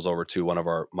referrals over to one of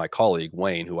my colleague,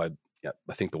 Wayne, who I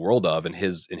think the world of in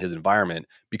his environment.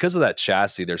 Because of that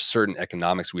chassis, there's certain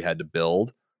economics we had to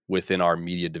build within our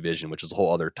media division, which is a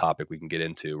whole other topic we can get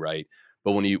into, right?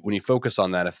 But when you focus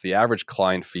on that, if the average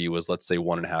client fee was, let's say,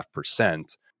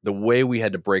 1.5%, the way we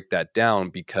had to break that down,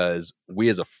 because we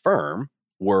as a firm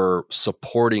were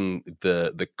supporting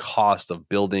the cost of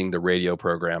building the radio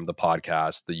program, the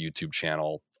podcast, the YouTube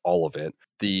channel, all of it,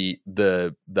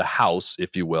 the house,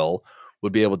 if you will,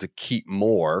 would be able to keep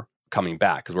more coming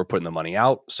back because we're putting the money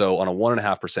out. So on a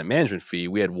 1.5% management fee,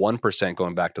 we had 1%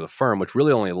 going back to the firm, which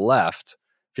really only left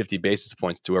 50 basis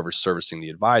points to whoever's servicing the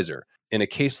advisor. In a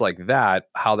case like that,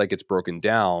 how that gets broken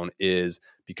down is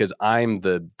because I'm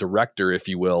the director, if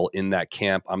you will, in that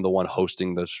camp. I'm the one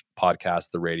hosting the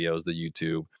podcast, the radios, the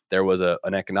YouTube. There was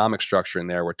an economic structure in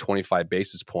there where 25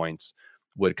 basis points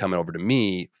would come over to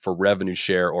me for revenue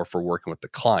share or for working with the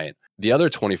client. The other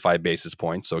 25 basis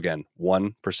points, so again,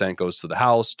 1% goes to the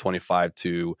house, 25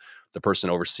 to the person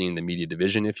overseeing the media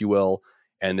division, if you will,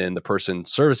 and then the person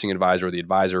servicing advisor or the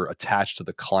advisor attached to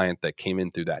the client that came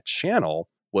in through that channel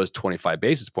was 25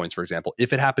 basis points, for example.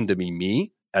 If it happened to be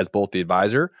me as both the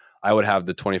advisor, I would have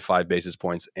the 25 basis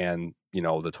points and,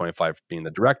 the 25 being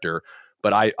the director.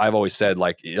 But I've always said,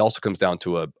 it also comes down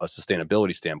to a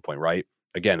sustainability standpoint, right?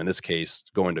 Again, in this case,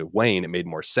 going to Wayne, it made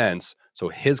more sense. So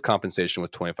his compensation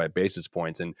was 25 basis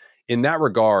points. And in that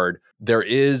regard, there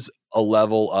is a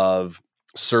level of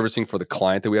servicing for the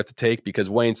client that we have to take, because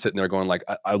Wayne's sitting there going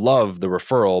I love the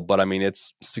referral, but I mean,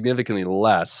 it's significantly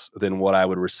less than what I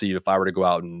would receive if I were to go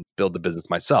out and build the business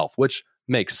myself, which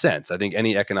makes sense. I think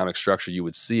any economic structure you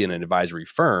would see in an advisory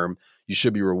firm, you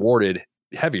should be rewarded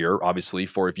heavier, obviously,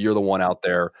 for if you're the one out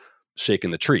there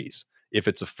shaking the trees. If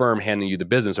it's a firm handing you the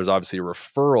business, there's obviously a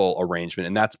referral arrangement,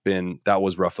 and that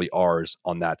was roughly ours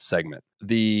on that segment.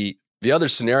 The other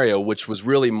scenario, which was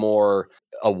really more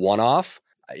a one-off,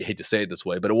 I hate to say it this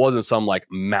way, but it wasn't some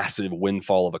massive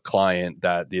windfall of a client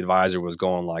that the advisor was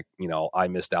going I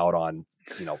missed out on,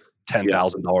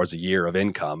 $10,000 a year of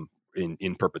income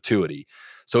in perpetuity.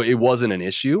 So it wasn't an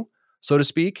issue, so to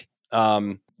speak.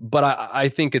 But I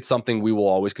think it's something we will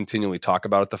always continually talk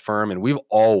about at the firm. And we've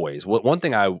always, one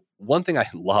thing I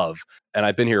love, and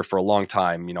I've been here for a long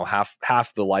time,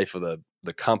 half the life of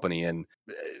the company, and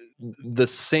the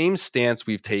same stance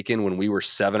we've taken when we were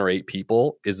 7 or 8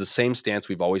 people is the same stance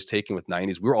we've always taken with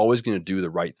 90s. We're always going to do the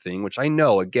right thing, which I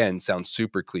know, again, sounds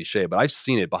super cliche, but I've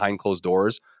seen it behind closed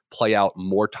doors play out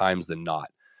more times than not.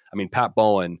 I mean, Pat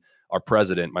Bowen, our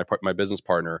president, my business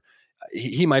partner,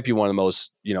 he might be one of the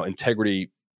most, integrity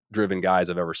driven guys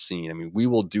I've ever seen. I mean, we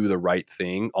will do the right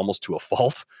thing almost to a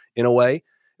fault in a way,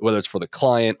 whether it's for the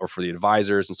client or for the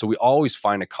advisors. And so we always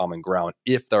find a common ground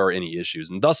if there are any issues.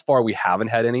 And thus far, we haven't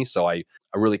had any. So I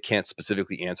really can't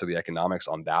specifically answer the economics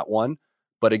on that one.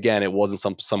 But again, it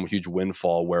wasn't some huge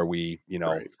windfall where we,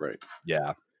 Right.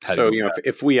 Yeah. So,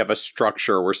 if we have a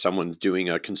structure where someone's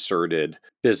doing a concerted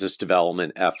business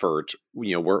development effort,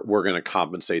 we're going to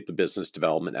compensate the business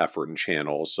development effort and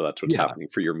channels. So that's what's happening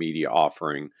for your media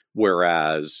offering.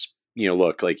 Whereas,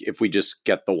 look, like if we just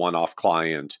get the one-off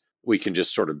client, we can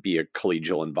just sort of be a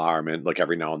collegial environment. Like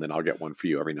every now and then I'll get one for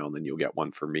you. Every now and then you'll get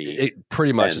one for me. It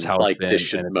pretty much is how it's been. This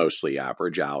should mostly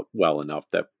average out well enough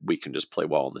that we can just play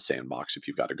well in the sandbox if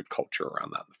you've got a good culture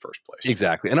around that in the first place.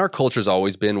 Exactly. And our culture's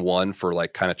always been one for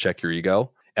like kind of check your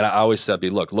ego. And I always said,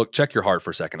 look, check your heart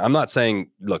for a second. I'm not saying,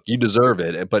 look, you deserve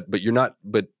it, but you're not,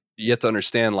 but you have to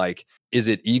understand, like, is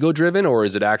it ego driven or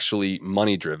is it actually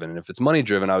money driven? And if it's money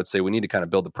driven, I would say we need to kind of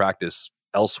build the practice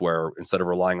elsewhere instead of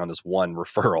relying on this one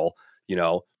referral,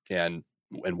 and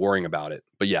worrying about it.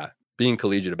 But yeah, being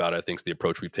collegiate about it, I think, is the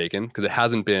approach we've taken, because it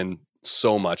hasn't been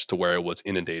so much to where it was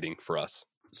inundating for us.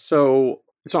 So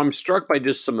I'm struck by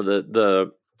just some of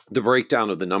the breakdown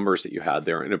of the numbers that you had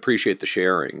there, and appreciate the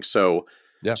sharing. So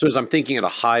as I'm thinking at a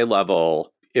high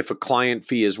level, if a client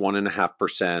fee is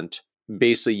 1.5%,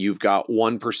 basically you've got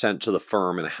 1% to the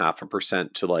firm and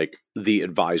 0.5% to like the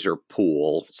advisor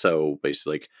pool. So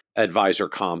basically, like, advisor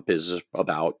comp is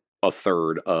about a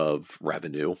third of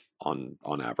revenue on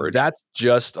average. That's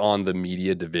just on the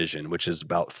media division, which is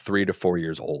about 3 to 4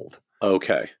 years old.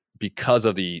 Okay. Because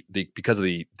of the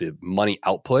money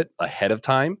output ahead of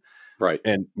time. Right.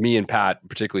 And me and Pat,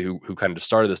 particularly who kind of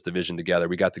started this division together,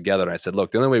 we got together and I said,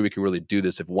 look, the only way we can really do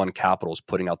this if One Capital is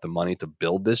putting out the money to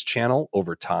build this channel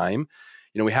over time,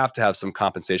 we have to have some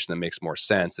compensation that makes more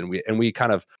sense. And we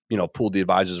kind of, pulled the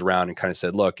advisors around and kind of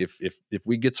said, look, if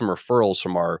we get some referrals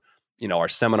from our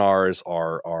seminars,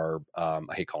 our I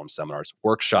hate calling them seminars,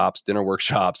 workshops, dinner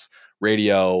workshops,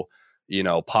 radio,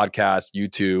 podcasts,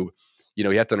 YouTube, you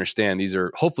have to understand these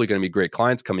are hopefully going to be great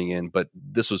clients coming in, but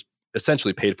this was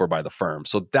essentially paid for by the firm.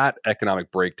 So that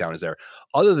economic breakdown is there.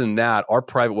 Other than that, our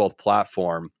private wealth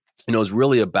platform, is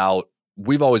really about,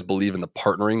 we've always believed in the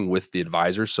partnering with the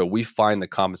advisors. So we find the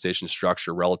compensation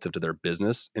structure relative to their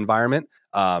business environment.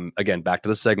 Again, back to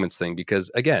the segments thing, because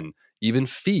again, even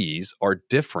fees are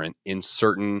different in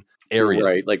certain areas.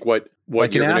 Right. Like what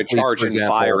like you're going to charge in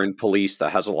fire and police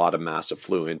that has a lot of mass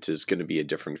affluent is going to be a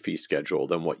different fee schedule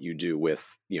than what you do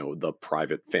with, the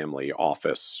private family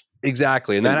office.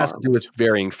 Exactly. And that has to do with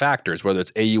varying factors, whether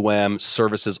it's AUM,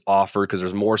 services offered, because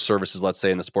there's more services, let's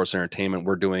say in the sports and entertainment,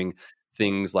 we're doing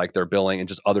things like their billing and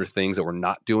just other things that we're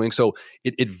not doing. So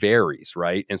it varies,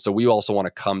 right? And so we also want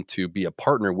to come to be a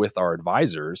partner with our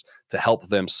advisors to help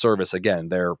them service, again,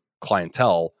 their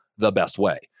clientele the best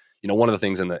way. One of the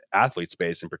things in the athlete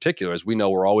space in particular is we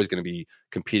know we're always going to be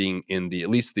competing in at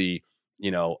least the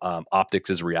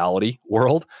optics is reality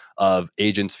world of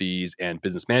agents fees and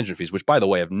business management fees, which by the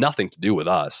way have nothing to do with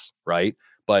us, right?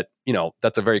 But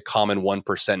that's a very common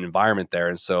 1% environment there,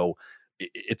 and so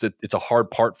it's a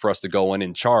hard part for us to go in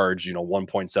and charge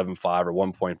 1.75 or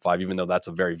 1.5, even though that's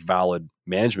a very valid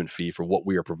management fee for what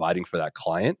we are providing for that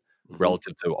client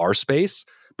relative to our space,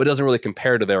 but it doesn't really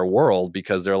compare to their world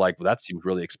because they're like, well, that seems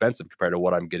really expensive compared to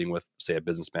what I'm getting with, say, a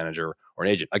business manager or an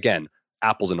agent. Again,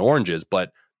 apples and oranges,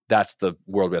 but that's the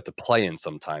world we have to play in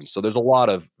sometimes. So there's a lot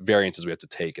of variances we have to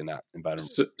take in that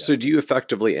environment. So do you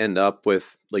effectively end up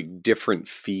with like different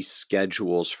fee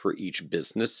schedules for each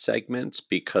business segment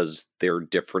because they're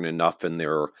different enough in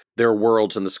their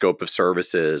worlds and the scope of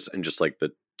services and just like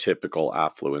the typical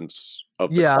affluence of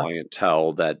the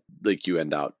clientele that like you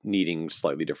end up needing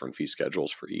slightly different fee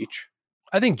schedules for each?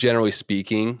 I think generally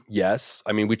speaking, yes.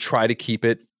 I mean, we try to keep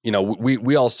it.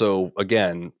 We also,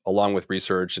 again, along with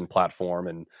research and platform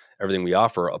and everything we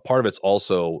offer, a part of it's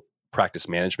also practice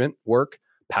management work.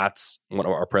 Pat's one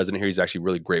of our president here. He's actually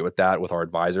really great with that, with our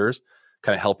advisors,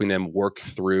 kind of helping them work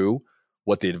through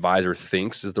what the advisor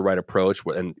thinks is the right approach.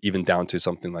 And even down to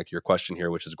something like your question here,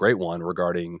 which is a great one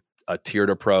regarding a tiered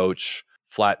approach,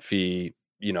 flat fee,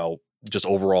 just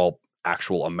overall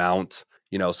actual amount.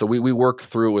 So we work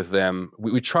through with them.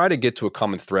 We try to get to a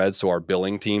common thread so our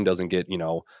billing team doesn't get,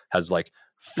 has like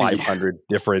 500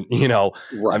 different, I mean,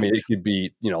 Right. it could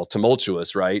be,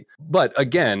 tumultuous, right? But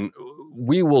again,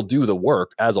 we will do the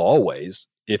work as always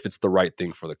if it's the right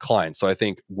thing for the client. So I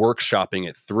think workshopping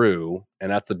it through,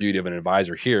 and that's the beauty of an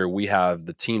advisor here. We have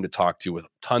the team to talk to with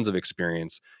tons of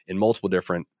experience in multiple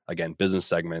different, again, business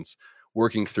segments,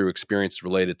 working through experience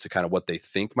related to kind of what they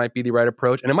think might be the right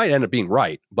approach. And it might end up being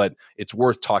right, but it's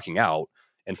worth talking out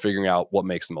and figuring out what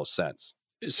makes the most sense.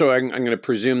 So I'm going to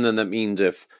presume then that means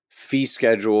if fee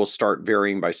schedules start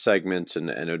varying by segment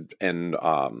and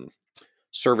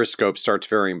service scope starts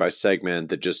varying by segment,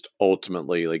 that just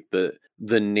ultimately like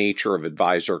the nature of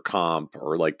advisor comp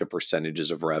or like the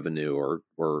percentages of revenue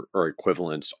or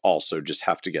equivalents also just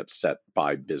have to get set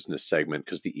by business segment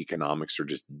because the economics are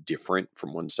just different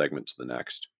from one segment to the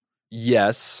next.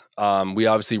 Yes. We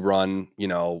obviously run,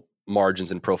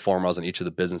 margins and pro formas on each of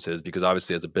the businesses because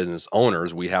obviously as a business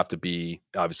owners, we have to be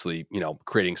obviously,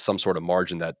 creating some sort of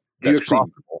margin Do you that's actually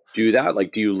profitable. do that?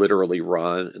 Like, do you literally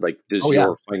run, like, does Oh yeah.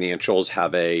 your financials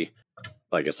have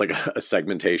I guess like a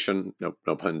segmentation, no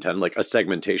pun intended, like a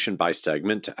segmentation by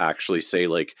segment to actually say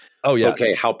like, Oh okay,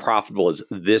 yes. how profitable is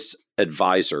this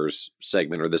advisor's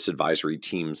segment or this advisory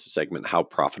team's segment? How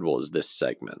profitable is this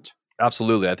segment?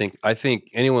 Absolutely. I think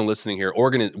anyone listening here,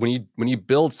 when you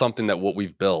build something that what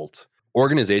we've built,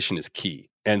 organization is key.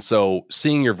 And so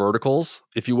seeing your verticals,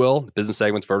 if you will, business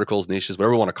segments, verticals, niches,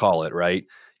 whatever you want to call it, right?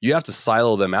 You have to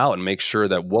silo them out and make sure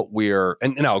that what we're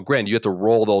and now granted, you have to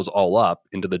roll those all up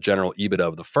into the general EBITDA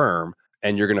of the firm.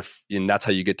 And and that's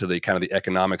how you get to the kind of the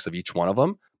economics of each one of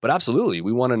them. But absolutely,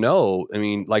 we want to know. I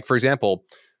mean, like for example,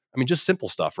 just simple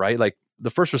stuff, right? Like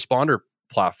the first responder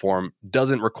platform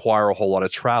doesn't require a whole lot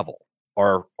of travel.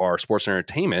 Our sports and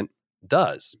entertainment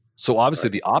does. So obviously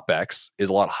Right. the OpEx is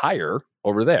a lot higher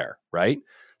over there, right?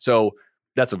 So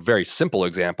that's a very simple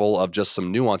example of just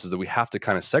some nuances that we have to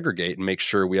kind of segregate and make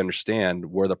sure we understand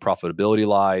where the profitability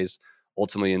lies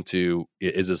ultimately into,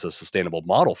 is this a sustainable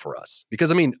model for us?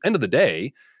 Because end of the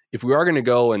day, if we are going to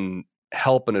go and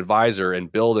help an advisor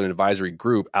and build an advisory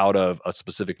group out of a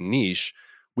specific niche,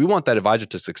 we want that advisor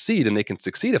to succeed, and they can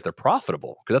succeed if they're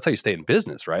profitable because that's how you stay in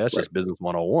business, right? That's Right. just business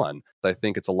 101. I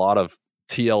think it's a lot of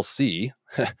TLC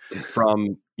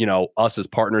from, us as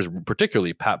partners,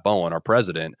 particularly Pat Bowen, our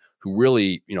president, who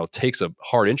really, takes a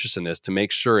hard interest in this to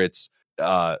make sure it's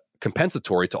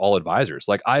compensatory to all advisors.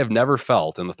 Like I have never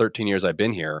felt in the 13 years I've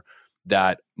been here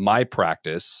that my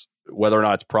practice, whether or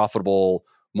not it's profitable,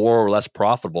 more or less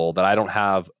profitable, that I don't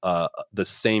have the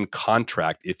same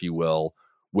contract, if you will,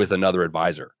 with another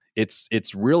advisor.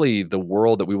 It's really the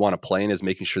world that we want to play in, is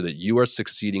making sure that you are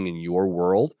succeeding in your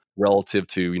world relative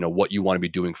to what you want to be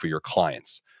doing for your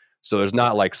clients. So there's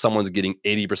not like someone's getting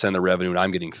 80% of the revenue and I'm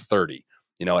getting 30.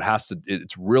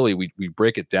 It's really we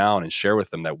break it down and share with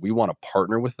them that we want to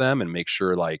partner with them and make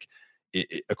sure like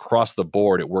across the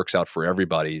board it works out for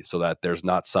everybody, so that there's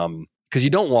not some, because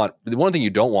the one thing you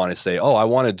don't want is say, oh, I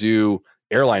want to do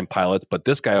airline pilots, but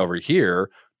this guy over here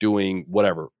doing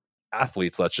whatever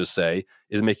athletes, let's just say,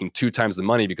 is making 2 times the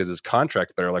money because his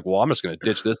contract's better. Like, well, I'm just going to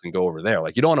ditch this and go over there.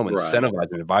 Like, you don't want to Right.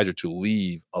 incentivize an advisor to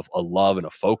leave of a love and a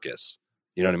focus.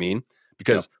 You know what I mean? Yep.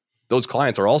 Because those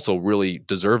clients are also really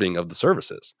deserving of the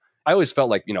services. I always felt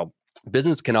like,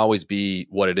 business can always be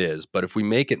what it is, but if we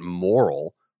make it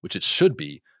moral, which it should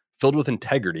be, filled with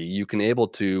integrity, you can able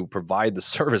to provide the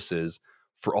services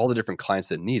for all the different clients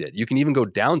that need it. You can even go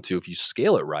down to, if you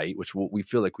scale it right, which we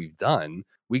feel like we've done,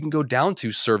 we can go down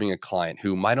to serving a client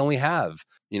who might only have,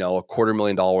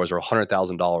 $250,000 or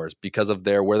 $100,000 because of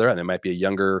where they're at. They might be a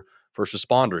younger first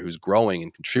responder who's growing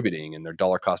and contributing and they're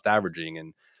dollar cost averaging.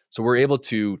 And so we're able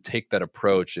to take that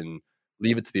approach and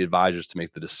leave it to the advisors to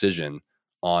make the decision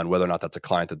on whether or not that's a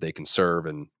client that they can serve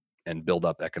and build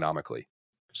up economically.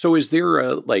 So is there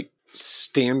a like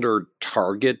standard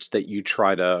targets that you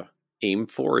try to aim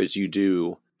for as you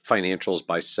do financials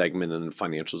by segment and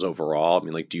financials overall? I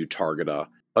mean, like, do you target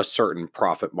a certain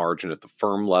profit margin at the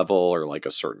firm level, or like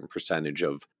a certain percentage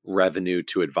of revenue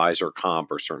to advisor comp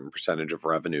or certain percentage of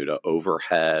revenue to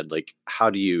overhead? Like, how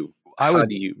do you how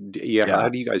do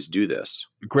you guys do this?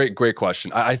 Great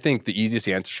question. I think the easiest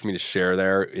answer for me to share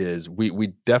there is we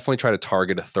definitely try to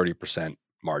target a 30%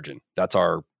 margin. That's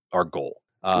our goal.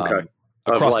 Okay.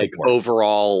 Of Across the like board.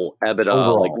 overall EBITDA, like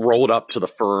Overall. rolled up to the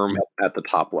firm Yep. at the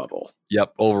top level.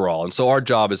 Yep, overall. And so our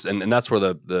job is, and that's where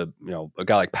the a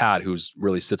guy like Pat, who's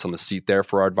really sits on the seat there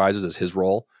for our advisors, is his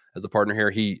role as a partner here.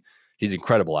 He's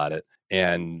incredible at it.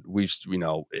 And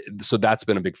so that's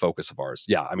been a big focus of ours.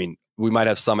 Yeah. I mean, we might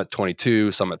have some at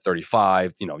 22, some at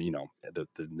 35, the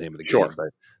name of the Sure. game, but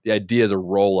the idea is a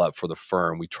roll up for the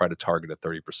firm. We try to target a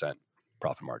 30%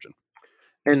 profit margin.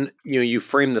 And you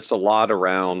frame this a lot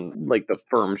around like the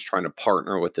firm's trying to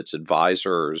partner with its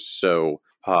advisors. So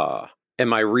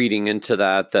am I reading into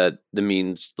that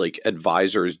means like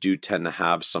advisors do tend to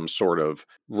have some sort of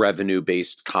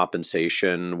revenue-based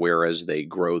compensation, whereas they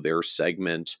grow their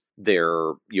segment,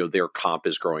 their comp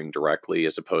is growing directly,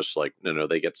 as opposed to like, no,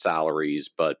 they get salaries,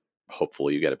 but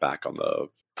hopefully you get it back on the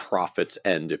profits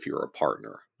end if you're a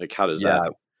partner. Like how does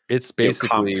that it's comp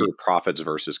basically through profits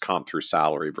versus comp through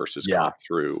salary versus comp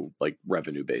through like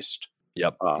revenue based?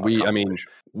 Yep.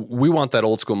 We want that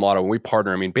old school model when we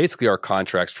partner. I mean, basically our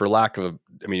contracts, for lack of,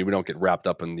 we don't get wrapped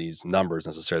up in these numbers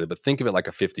necessarily, but think of it like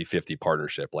a 50-50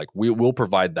 partnership. Like we'll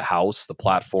provide the house, the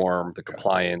platform, the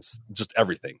compliance, just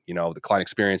everything, the client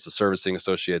experience, the servicing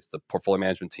associates, the portfolio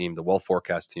management team, the wealth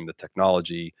forecast team, the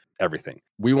technology, everything.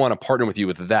 We want to partner with you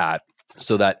with that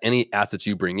so that any assets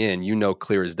you bring in,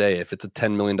 clear as day, if it's a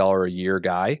 $10 million a year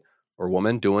guy or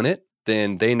woman doing it,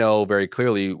 then they know very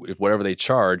clearly if whatever they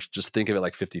charge, just think of it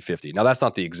like 50-50. Now, that's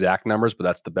not the exact numbers, but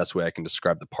that's the best way I can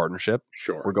describe the partnership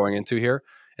we're going into here.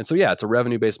 And so, it's a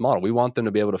revenue-based model. We want them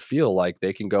to be able to feel like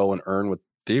they can go and earn with,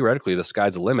 theoretically, the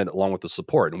sky's the limit along with the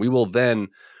support. And we will then,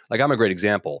 like I'm a great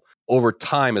example, over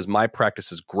time as my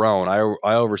practice has grown,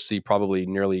 I oversee probably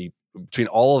nearly between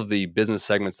all of the business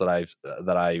segments that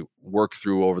I work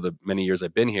through over the many years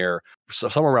I've been here,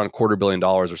 somewhere around $250 million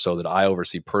or so that I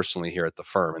oversee personally here at the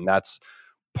firm. And that's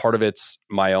part of it's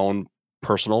my own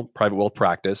personal private wealth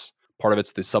practice. Part of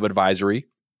it's the sub-advisory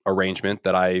arrangement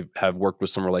that I have worked with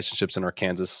some relationships in our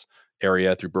Kansas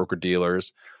area through broker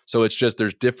dealers. So it's just,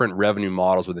 there's different revenue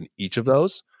models within each of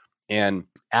those. And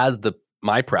as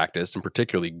my practice in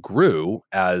particularly grew,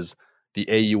 as the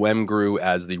AUM grew,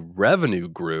 as the revenue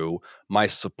grew, my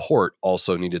support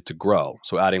also needed to grow.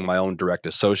 So adding my own direct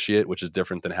associate, which is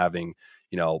different than having,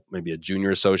 maybe a junior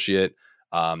associate.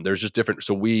 There's just different.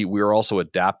 So we are also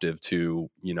adaptive to,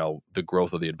 the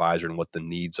growth of the advisor and what the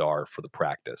needs are for the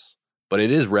practice. But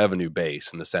it is revenue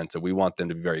based in the sense that we want them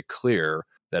to be very clear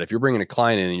that if you're bringing a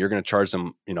client in and you're going to charge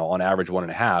them, on average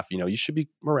 1.5, you should be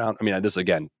around. This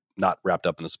again, not wrapped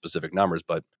up in the specific numbers,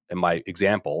 but in my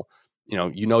example,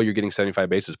 you're getting 75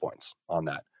 basis points on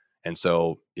that. And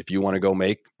so if you want to go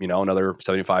make, another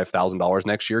 $75,000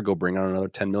 next year, go bring on another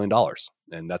 $10 million.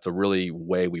 And that's a really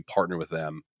way we partner with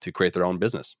them to create their own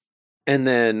business. And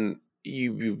then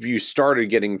you started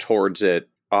getting towards it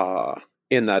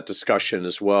in that discussion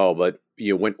as well. But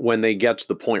when they get to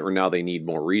the point where now they need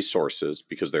more resources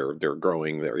because they're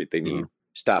growing, they need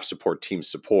staff support, team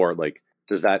support, like,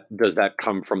 does that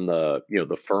come from the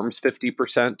firm's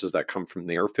 50%? Does that come from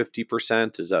their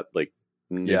 50%? Is that like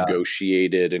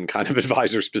negotiated and kind of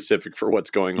advisor specific for what's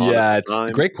going on? Yeah, it's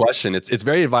a great question. It's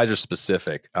very advisor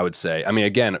specific, I would say.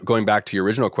 Again, going back to your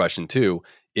original question too,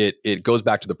 it goes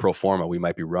back to the pro forma we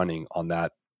might be running on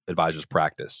that advisor's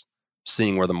practice,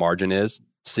 seeing where the margin is,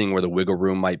 seeing where the wiggle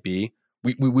room might be.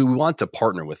 We want to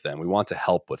partner with them. We want to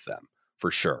help with them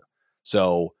for sure.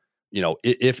 So,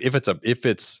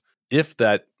 if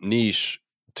that niche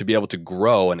to be able to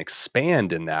grow and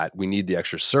expand in that, we need the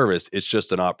extra service. It's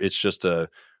just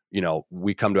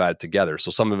we come to add it together.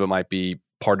 So some of it might be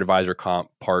part advisor comp,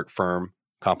 part firm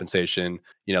compensation.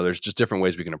 There's just different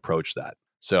ways we can approach that.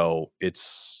 So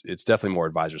it's definitely more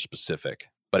advisor specific,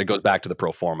 but it goes back to the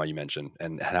pro forma you mentioned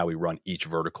and how we run each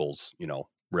vertical's,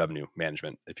 revenue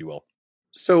management, if you will.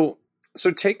 So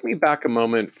take me back a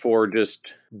moment for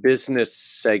just business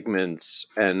segments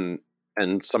and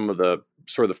some of the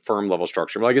sort of the firm level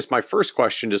structure. Well, I guess my first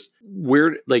question is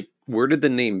where did the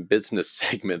name business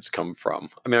segments come from?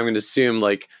 I'm going to assume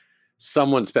like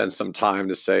someone spent some time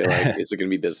to say like, is it going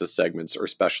to be business segments or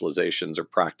specializations or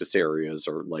practice areas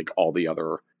or like all the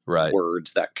other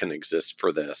words that can exist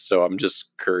for this? So I'm just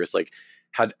curious, like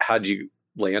how'd you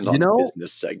land on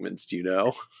business segments? Do you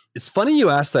know? It's funny you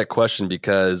asked that question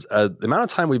because the amount of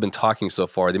time we've been talking so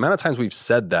far, the amount of times we've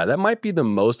said that might be the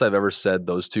most I've ever said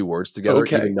those two words together,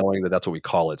 even knowing that that's what we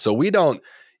call it. So we don't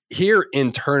here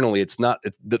internally. That's not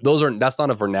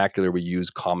a vernacular we use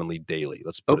commonly daily.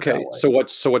 Let's put it that way. So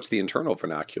what's the internal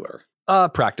vernacular?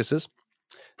 Practices.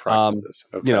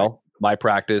 Okay. My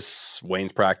practice,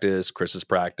 Wayne's practice, Chris's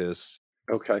practice.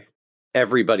 Okay.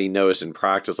 Everybody knows in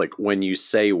practice, like when you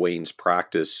say Wayne's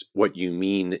practice, what you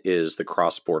mean is the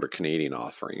cross-border Canadian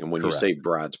offering. And when you say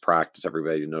Brad's practice,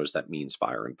 everybody knows that means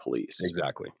fire and police.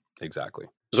 Exactly.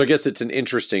 So I guess it's an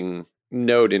interesting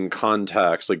note in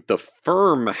context. Like the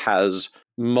firm has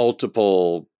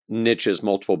multiple niches,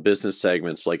 multiple business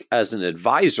segments. Like as an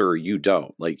advisor, you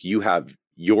don't. Like you have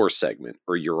your segment,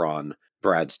 or you're on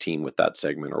Brad's team with that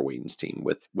segment, or Wayne's team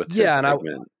with his Yeah, and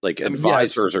segment. Like yes,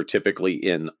 advisors are typically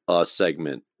in a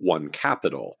segment. One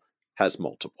Capital has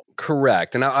multiple.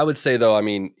 correct. And I would say though, I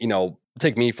mean,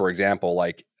 take me for example,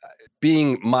 like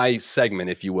being my segment,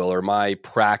 if you will, or my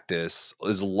practice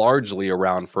is largely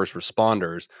around first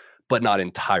responders, but not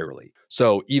entirely.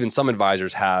 So even some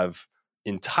advisors have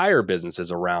entire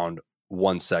businesses around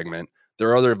one segment. There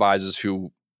are other advisors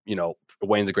who,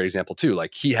 Wayne's a great example too.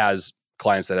 Like he has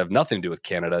clients that have nothing to do with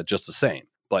Canada, just the same,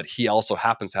 but he also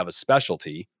happens to have a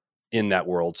specialty in that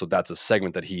world. So that's a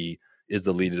segment that he is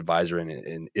the lead advisor in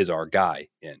and is our guy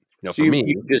in. So For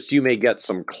me, you may get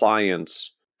some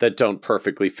clients that don't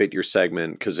perfectly fit your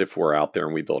segment, because if we're out there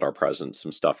and we build our presence,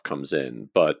 some stuff comes in.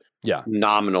 But yeah,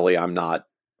 nominally, I'm not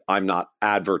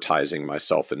advertising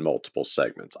myself in multiple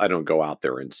segments. I don't go out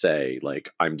there and say like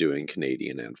I'm doing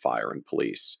Canadian and fire and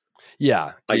police.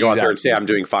 yeah, I go out there and say exactly. I'm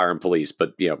doing fire and police,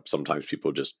 but sometimes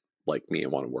people just like me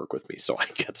and want to work with me, so I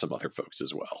get some other folks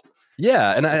as well.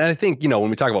 Yeah, and I think when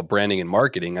we talk about branding and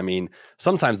marketing, I mean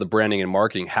sometimes the branding and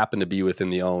marketing happen to be within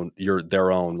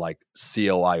their own like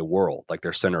COI world, like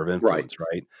their center of influence,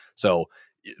 right? So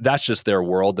that's just their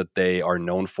world that they are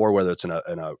known for, whether it's in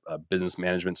a business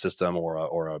management system or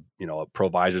a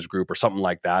provisors group or something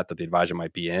like that the advisor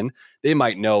might be in. They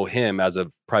might know him as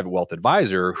a private wealth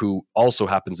advisor who also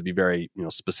happens to be very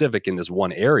specific in this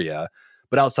one area.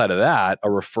 But outside of that, a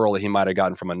referral that he might have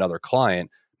gotten from another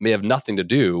client may have nothing to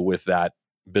do with that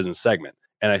business segment.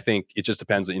 And I think it just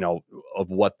depends, of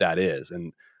what that is.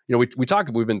 And,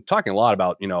 we've been talking a lot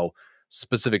about,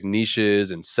 specific niches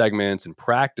and segments and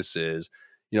practices.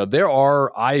 There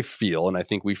are, I feel, and I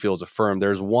think we feel as a firm,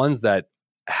 there's ones that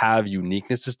have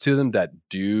uniquenesses to them that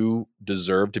do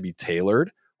deserve to be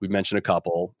tailored. We've mentioned a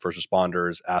couple: first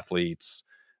responders, athletes,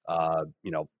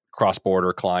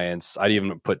 cross-border clients. I'd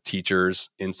even put teachers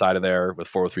inside of there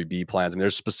with 403B plans. And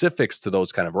there's specifics to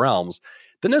those kind of realms.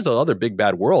 Then there's another big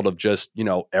bad world of just,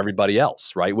 everybody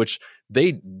else, right? Which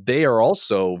they are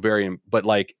also but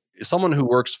like someone who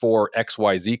works for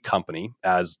XYZ company,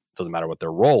 as doesn't matter what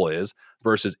their role is,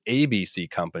 versus ABC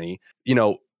company,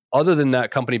 other than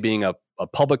that company being a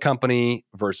public company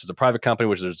versus a private company,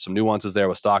 which there's some nuances there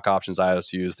with stock options,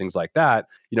 IOUs, things like that.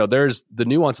 There's the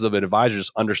nuances of an advisor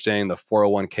just understanding the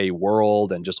 401k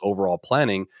world and just overall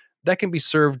planning that can be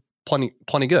served plenty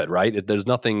good, right? There's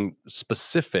nothing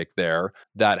specific there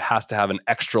that has to have an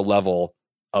extra level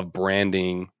of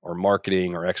branding or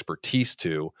marketing or expertise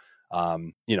to.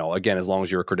 Again, as long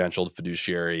as you're a credentialed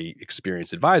fiduciary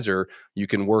experienced advisor, you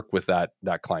can work with that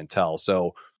clientele.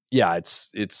 So yeah,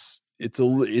 it's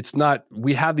not,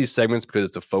 we have these segments because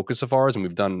it's a focus of ours, and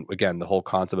we've done, again, the whole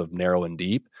concept of narrow and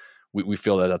deep. We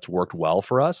feel that that's worked well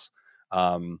for us.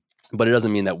 But it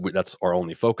doesn't mean that that's our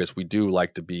only focus. We do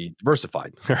like to be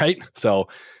diversified, right? So,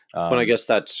 but I guess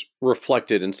that's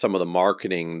reflected in some of the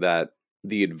marketing, that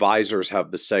the advisors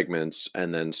have the segments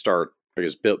and then start, I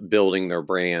guess, building their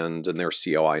brand and their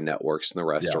COI networks and the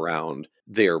rest around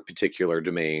their particular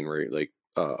domain, right? Like,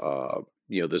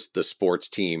 the sports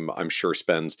team, I'm sure,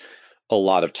 spends a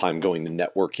lot of time going to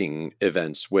networking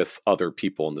events with other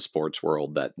people in the sports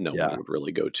world that no one would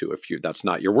really go to if that's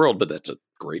not your world, but that's a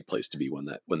great place to be when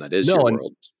that is your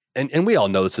world. And we all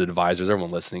know this as advisors,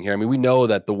 everyone listening here. I mean, we know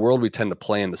that the world we tend to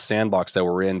play in, the sandbox that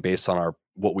we're in based on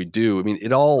what we do. I mean,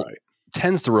 it all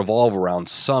tends to revolve around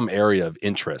some area of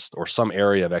interest or some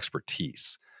area of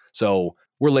expertise. So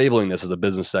we're labeling this as a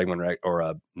business segment, right, or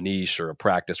a niche or a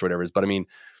practice or whatever it is. But I mean,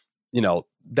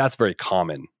 that's very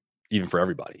common even for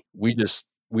everybody. We just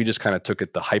kind of took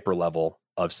it the hyper level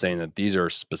of saying that these are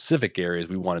specific areas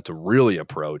we wanted to really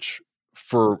approach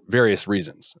for various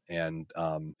reasons. And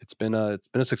it's been a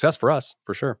success for us,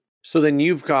 for sure. So then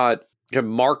you've got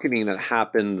marketing that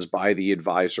happens by the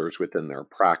advisors within their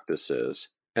practices.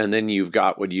 And then you've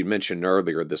got what you mentioned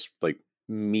earlier, this like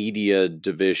media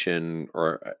division,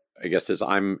 or I guess as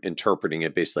I'm interpreting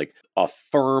it, basically like a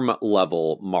firm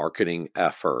level marketing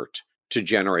effort to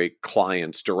generate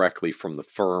clients directly from the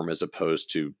firm, as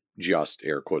opposed to just,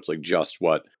 air quotes, like just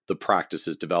what the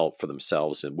practices develop for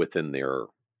themselves and within their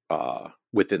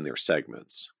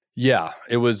segments. Yeah,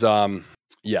 it was,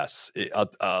 yes.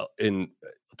 I'll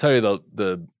tell you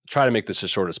the try to make this as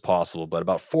short as possible, but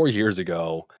about 4 years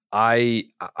ago, I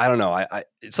don't know,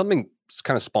 something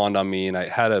kind of spawned on me, and I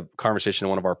had a conversation in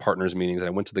one of our partners meetings, and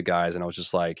I went to the guys and I was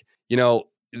just like,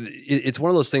 it's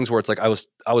one of those things where it's like, I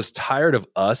was tired of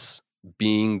us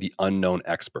being the unknown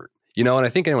expert, and I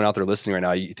think anyone out there listening right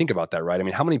now, you think about that, right? I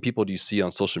mean, how many people do you see on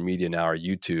social media now or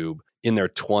YouTube in their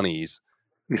 20s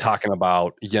talking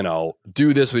about,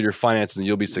 do this with your finances and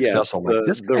you'll be successful. Yes, I'm like,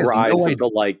 this the guy has rise no of idea.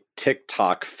 the like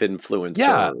TikTok finfluencer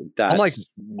Yeah. I'm like, that's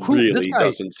this really guy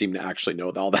doesn't seem to actually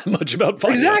know all that much about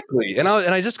finance. exactly. And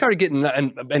I just started getting,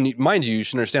 and mind you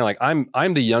should understand, like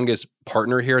I'm the youngest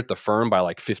partner here at the firm by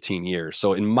like 15 years.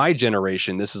 So in my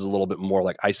generation, this is a little bit more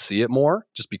like I see it more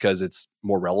just because it's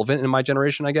more relevant in my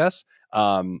generation, I guess.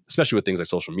 Especially with things like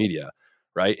social media.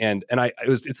 Right. And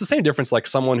it's the same difference, like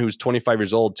someone who's 25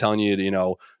 years old telling you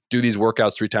to, do these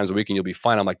workouts 3 times a week and you'll be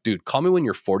fine. I'm like, dude, call me when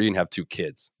you're 40 and have 2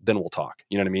 kids. Then we'll talk.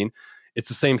 You know what I mean? It's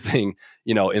the same thing,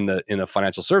 in the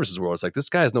financial services world. It's like, this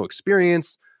guy has no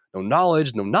experience, no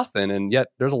knowledge, no nothing. And yet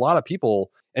there's a lot of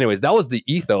people. Anyways, that was the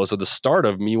ethos of the start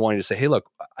of me wanting to say, hey, look,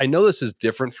 I know this is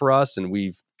different for us. And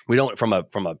we don't, from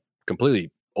a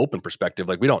completely open perspective,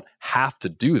 like we don't have to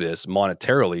do this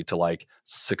monetarily to like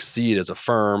succeed as a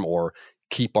firm or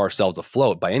keep ourselves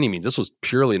afloat by any means. This was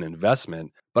purely an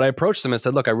investment. But I approached them and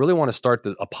said, look, I really want to start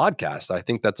a podcast. I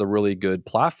think that's a really good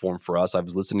platform for us. I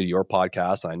was listening to your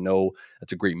podcast. And I know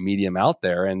that's a great medium out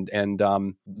there. And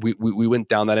we went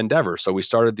down that endeavor. So we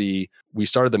started the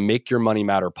Make Your Money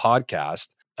Matter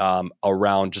podcast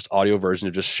around just audio version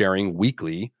of just sharing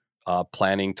weekly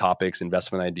planning topics,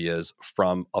 investment ideas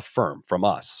from a firm, from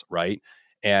us, right?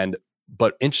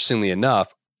 But interestingly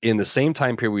enough, in the same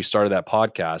time period we started that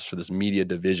podcast for this media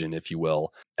division, if you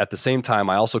will, at the same time,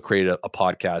 I also created a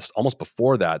podcast almost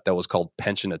before that was called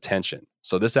Pension Attention.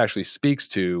 So this actually speaks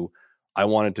to, I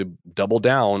wanted to double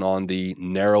down on the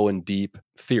narrow and deep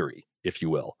theory, if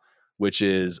you will, which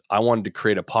is I wanted to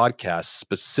create a podcast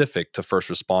specific to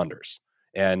first responders.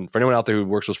 And for anyone out there who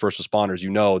works with first responders,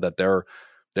 that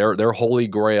their holy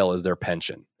grail is their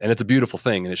pension. And it's a beautiful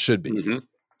thing, and it should be. Mm-hmm.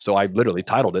 So I literally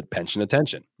titled it Pension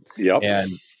Attention. Yep.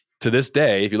 And to this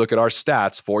day, if you look at our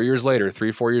stats, 4 years later,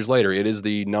 4 years later, it is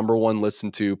the number one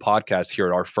listened to podcast here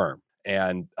at our firm.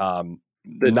 And the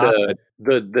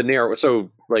narrow,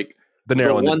 so like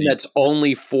the one that's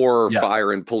only for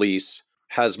fire and police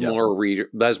has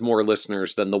more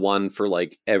listeners than the one for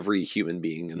like every human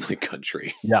being in the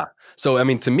country. Yeah. So I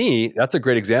mean, to me, that's a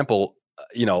great example.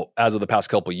 As of the past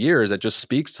couple of years, that just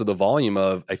speaks to the volume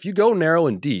of, if you go narrow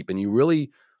and deep and you really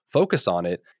focus on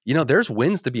it, there's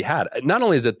wins to be had. Not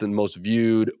only is it the most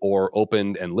viewed or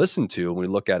opened and listened to when we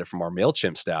look at it from our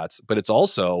MailChimp stats, but it's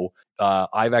also,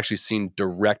 I've actually seen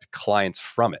direct clients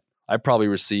from it. I probably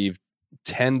received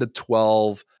 10 to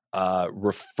 12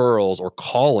 referrals or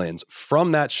call-ins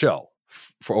from that show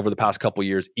for over the past couple of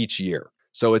years each year.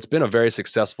 So it's been a very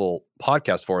successful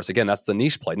podcast for us. Again, that's the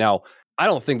niche play. Now, I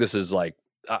don't think this is like,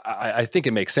 I think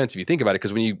it makes sense if you think about it,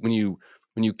 because when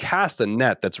you cast a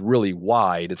net that's really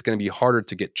wide, it's going to be harder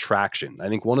to get traction. I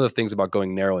think one of the things about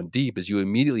going narrow and deep is you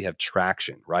immediately have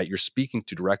traction, right? You're speaking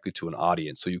directly to an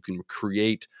audience, so you can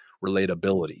create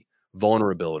relatability,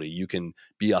 vulnerability. You can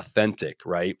be authentic,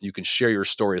 right? You can share your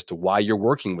story as to why you're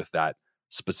working with that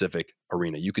specific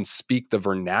arena. You can speak the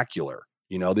vernacular.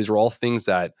 These are all things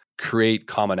that create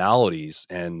commonalities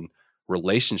and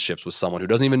relationships with someone who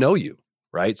doesn't even know you,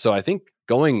 right? So I think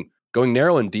going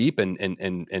narrow and deep and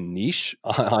niche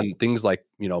on things like,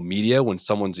 media, when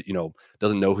someone's,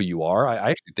 doesn't know who you are, I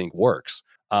actually think works.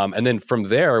 And then from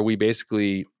there, we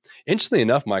basically, interestingly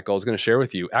enough, Michael, I was going to share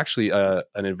with you, actually,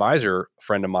 an advisor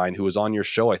friend of mine who was on your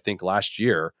show, I think last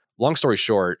year. Long story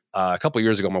short, a couple of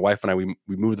years ago, my wife and I, we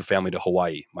moved the family to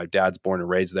Hawaii. My dad's born and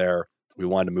raised there. We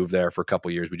wanted to move there for a couple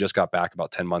of years. We just got back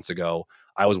about 10 months ago.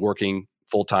 I was working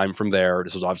full-time from there.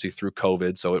 This was obviously through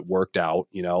COVID, so it worked out,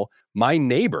 My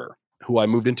neighbor, who I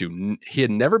moved into, he had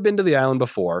never been to the island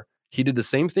before. He did the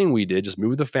same thing we did, just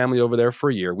moved the family over there for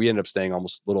a year. We ended up staying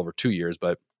almost a little over 2 years,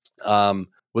 but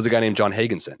was a guy named John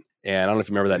Hagenson. And I don't know if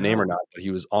you remember that name or not, but he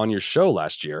was on your show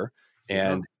last year.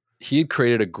 And he had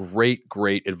created a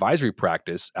great advisory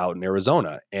practice out in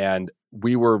Arizona. And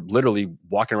we were literally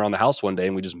walking around the house one day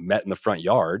and we just met in the front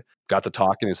yard, got to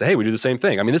talking and say, hey, we do the same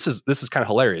thing. I mean, this is kind of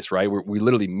hilarious, right? We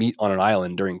literally meet on an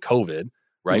island during COVID.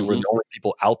 Right. Mm-hmm. We're the only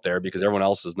people out there because everyone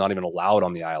else is not even allowed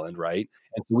on the island. Right.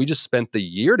 And so we just spent the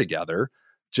year together,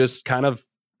 just kind of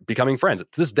becoming friends.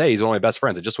 To this day, he's one of my best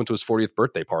friends. I just went to his 40th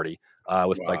birthday party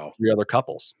with like 3 other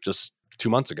couples just 2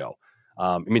 months ago.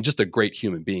 Just a great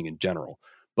human being in general.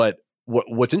 But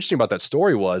what's interesting about that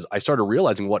story was I started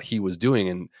realizing what he was doing.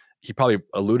 And he probably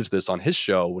alluded to this on his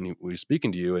show when he was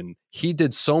speaking to you. And he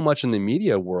did so much in the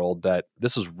media world that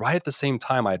this was right at the same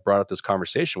time I had brought up this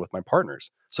conversation with my partners.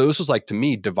 So this was like, to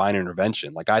me, divine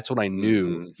intervention. Like that's what I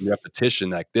knew, repetition,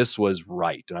 like this was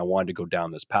right. And I wanted to go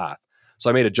down this path.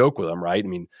 So I made a joke with him, right? I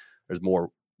mean, there's more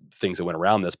things that went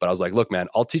around this, but I was like, look, man,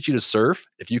 I'll teach you to surf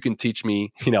if you can teach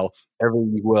me,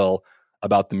 everything you will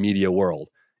about the media world.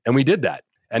 And we did that.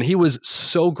 And he was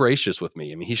so gracious with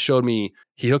me. I mean,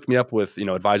 he hooked me up with,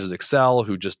 Advisors Excel,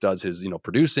 who just does his,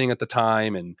 producing at the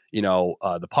time, and,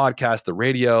 the podcast, the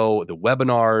radio, the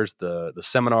webinars, the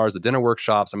seminars, the dinner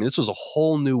workshops. I mean, this was a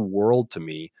whole new world to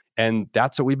me. And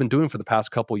that's what we've been doing for the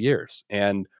past couple of years.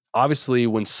 And obviously,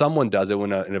 when someone does it,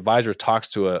 when an advisor talks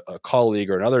to a colleague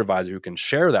or another advisor who can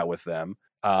share that with them,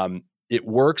 it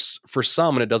works for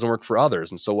some and it doesn't work for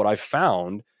others. And so what I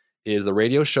found is the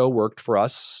radio show worked for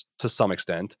us to some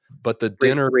extent, but the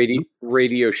dinner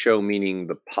radio show, meaning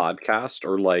the podcast,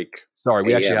 or like sorry,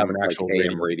 we AM, actually have an actual like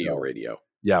AM radio.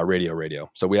 Yeah, radio.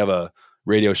 So we have a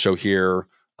radio show here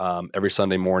every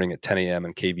Sunday morning at 10 a.m.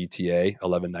 in KVTA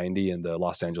 1190 in the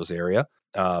Los Angeles area.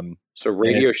 So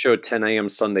radio show 10 a.m.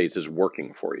 Sundays is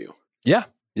working for you. Yeah.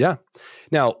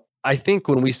 Now, I think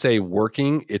when we say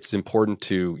working, it's important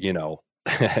to,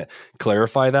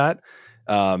 clarify that.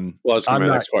 Well, that's my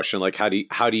next question. Like, how do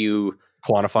you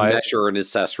quantify measure and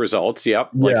assess results?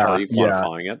 Yep. Like, how are you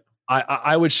quantifying it?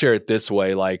 I would share it this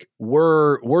way. Like we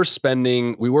were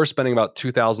spending about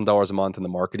 $2,000 a month in the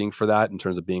marketing for that in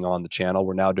terms of being on the channel.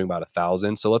 We're now doing about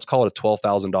 $1,000. So let's call it a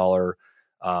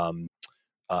 $12,000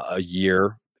 a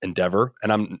year endeavor.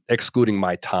 And I'm excluding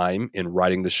my time in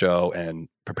writing the show and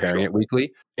preparing it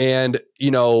weekly. And,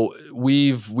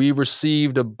 we've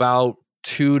received about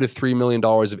 $2 to $3 million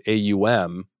of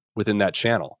AUM within that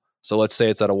channel. So let's say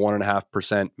it's at a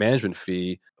 1.5% management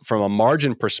fee. From a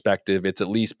margin perspective, it's at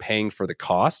least paying for the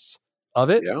costs of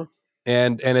it. Yeah.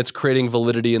 And it's creating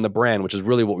validity in the brand, which is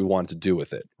really what we wanted to do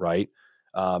with it. Right.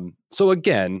 So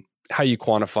again, how you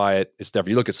quantify it, it's different.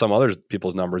 You look at some other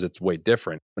people's numbers, it's way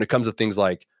different. When it comes to things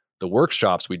like the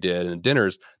workshops we did and the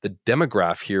dinners, the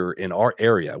demographic here in our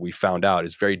area, we found out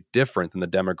is very different than the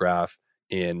demographic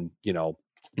in,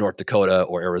 North Dakota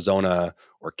or Arizona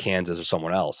or Kansas or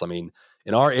someone else. I mean,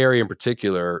 in our area in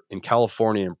particular, in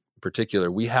California in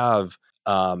particular, we have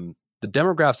the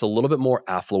demographic's a little bit more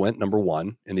affluent, number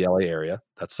one, in the LA area.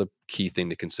 That's a key thing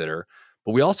to consider.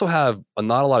 But we also have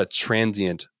not a lot of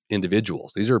transient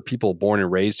individuals. These are people born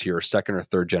and raised here, second or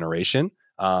third generation.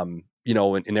 In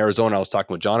Arizona, I was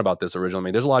talking with John about this originally. I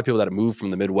mean, there's a lot of people that have moved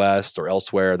from the Midwest or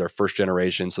elsewhere. They're first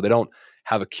generation, so they don't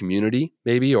have a community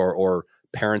maybe or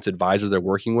parents, advisors they're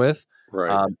working with.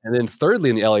 Right. And then thirdly,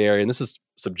 in the LA area, and this is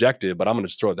subjective, but I'm going to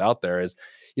just throw it out there, is,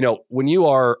 when you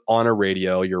are on a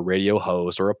radio, you're a radio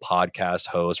host or a podcast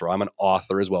host, or I'm an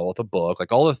author as well with a book,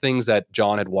 like all the things that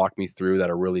John had walked me through that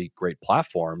are really great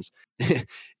platforms.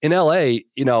 In LA,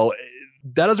 that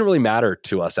doesn't really matter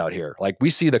to us out here. Like we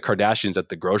see the Kardashians at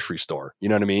the grocery store. You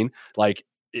know what I mean? Like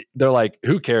they're like,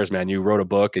 who cares, man? You wrote a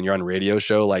book and you're on a radio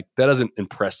show. Like that doesn't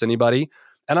impress anybody.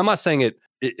 And I'm not saying it,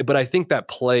 but I think that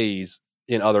plays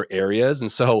in other areas.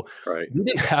 And so we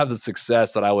didn't have the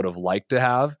success that I would have liked to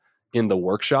have in the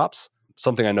workshops.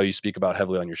 Something I know you speak about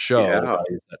heavily on your show, right,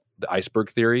 is the iceberg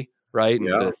theory, right?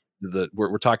 Yeah. And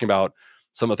we're talking about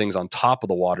some of the things on top of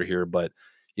the water here, but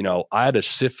I had to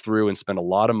sift through and spend a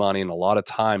lot of money and a lot of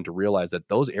time to realize that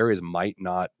those areas might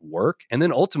not work. And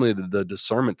then ultimately the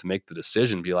discernment to make the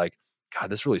decision, be like, God,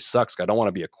 this really sucks. I don't want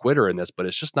to be a quitter in this, but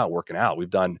it's just not working out. We've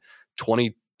done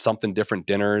 20 something different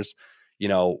dinners.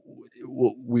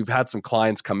 We've had some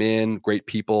clients come in, great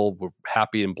people. We're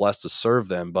happy and blessed to serve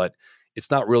them, but it's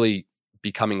not really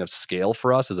becoming of scale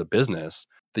for us as a business.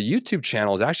 The YouTube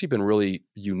channel has actually been really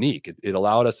unique. It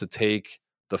allowed us to take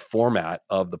the format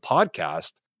of the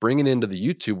podcast, bring it into the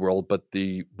YouTube world, but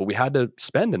we had to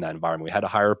spend in that environment. We had to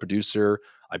hire a producer.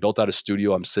 I built out a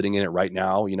studio. I'm sitting in it right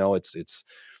now. It's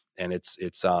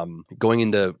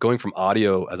going from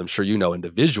audio, as I'm sure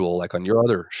into visual, like on your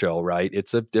other show, right?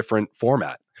 It's a different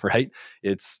format, right?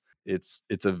 It's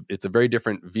a very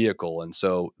different vehicle. And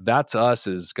so that to us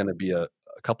is going to be a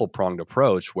couple pronged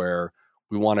approach where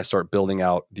we want to start building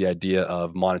out the idea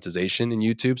of monetization in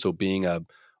YouTube. So being a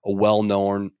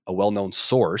well-known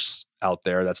source out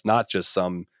there that's not just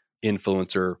some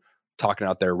influencer talking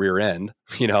out their rear end.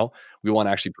 We want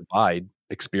to actually provide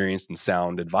experienced and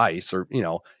sound advice, or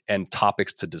and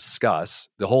topics to discuss.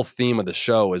 The whole theme of the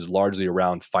show is largely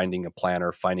around finding a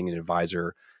planner, finding an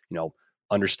advisor,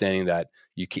 understanding that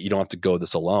you don't have to go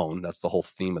this alone. That's the whole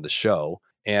theme of the show.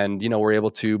 And we're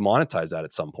able to monetize that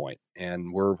at some point,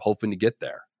 and we're hoping to get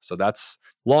there. So that's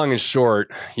long and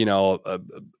short, a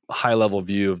high level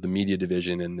view of the media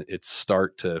division and its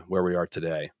start to where we are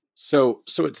today. So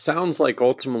it sounds like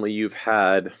ultimately you've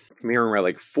had, I'm hearing right,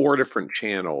 like 4 different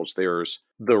channels. There's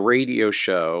the radio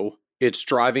show. It's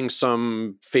driving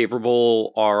some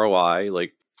favorable ROI.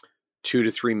 Like 2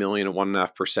 to 3 million at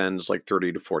 1.5% is like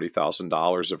 $30,000 to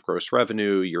 $40,000 of gross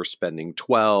revenue. You're spending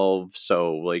 12.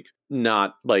 So like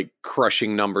not like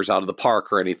crushing numbers out of the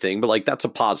park or anything, but like that's a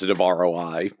positive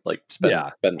ROI. Like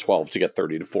spend 12 to get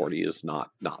 30 to 40 is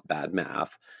not bad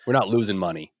math. We're not losing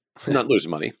money. Not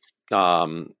losing money.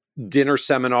 Dinner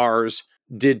seminars,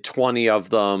 did 20 of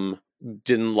them,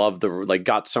 didn't love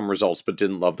got some results, but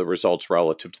didn't love the results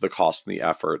relative to the cost and the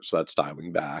effort. So that's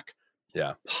dialing back.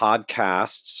 Yeah.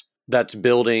 Podcasts, that's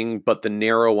building, but the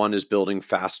narrow one is building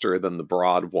faster than the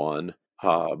broad one.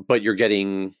 But you're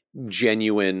getting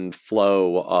genuine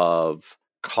flow of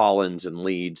call-ins and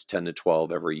leads, 10 to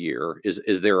 12 every year.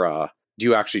 Is there do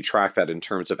you actually track that in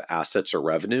terms of assets or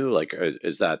revenue? Like,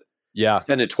 is that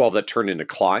 10 to 12 that turn into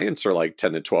clients, or like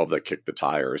 10 to 12 that kick the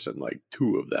tires and like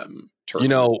 2 of them turn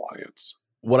into clients?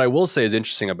 What I will say is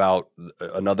interesting about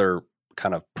another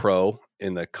kind of pro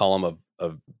in the column of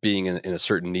being in a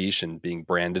certain niche and being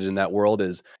branded in that world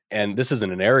is, and this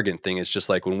isn't an arrogant thing, it's just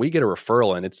like when we get a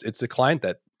referral and it's a client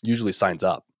that usually signs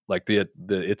up, like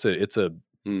it's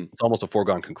almost a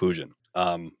foregone conclusion.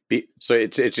 So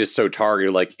it's just so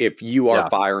targeted. Like if you are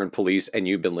fire and police and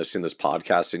you've been listening to this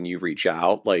podcast and you reach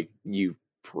out, like you've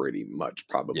pretty much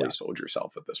probably sold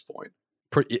yourself at this point.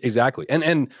 Exactly.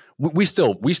 And we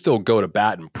still go to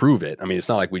bat and prove it. I mean, it's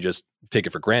not like we just take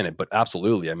it for granted, but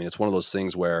absolutely. I mean, it's one of those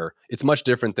things where it's much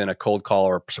different than a cold call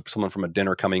or someone from a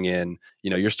dinner coming in.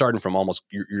 You know, you're starting from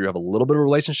you have a little bit of a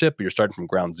relationship, but you're starting from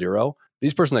ground zero.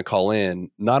 These person that call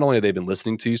in, not only have they been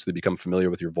listening to you, so they become familiar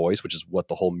with your voice, which is what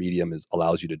the whole medium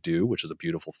allows you to do, which is a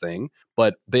beautiful thing.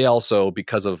 But they also,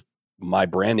 because of my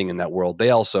branding in that world, they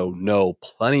also know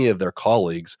plenty of their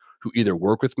colleagues who either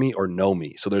work with me or know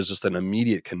me. So there's just an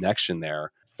immediate connection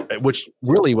there, which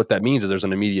really what that means is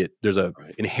there's a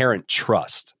inherent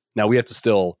trust. Now we have to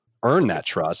still earn that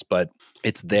trust, but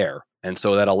it's there. And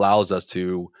so that allows us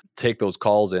to take those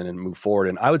calls in and move forward.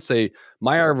 And I would say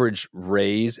my average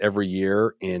raise every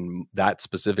year in that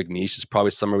specific niche is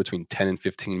probably somewhere between $10 and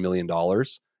 $15 million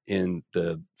in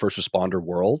the first responder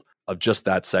world of just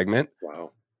that segment.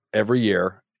 Wow. Every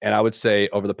year. And I would say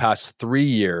over the past 3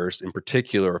 years, in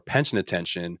particular, of pension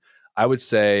attention, I would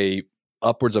say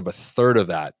upwards of a third of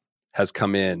that has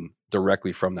come in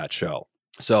directly from that show.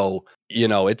 So, you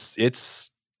know, it's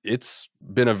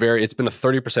been a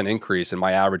 30% increase in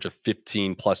my average of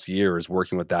 15 plus years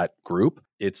working with that group.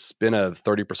 It's been a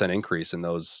 30% increase in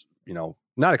those, you know,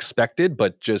 not expected,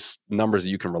 but just numbers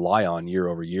that you can rely on year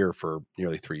over year for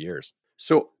nearly 3 years.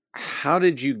 So how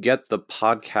did you get the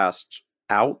podcast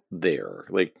out there?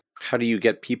 Like, how do you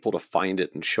get people to find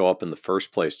it and show up in the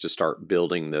first place to start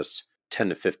building this $10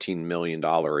 to $15 million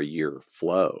a year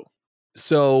flow?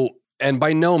 So, and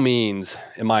by no means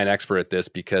am I an expert at this,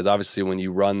 because obviously when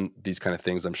you run these kind of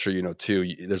things, I'm sure you know too,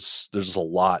 there's a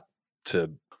lot to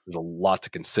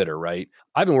consider, right?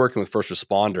 I've been working with first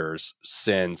responders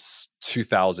since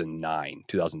 2009,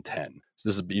 2010. So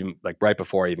this is even like right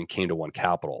before I even came to One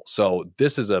Capital. So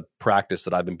this is a practice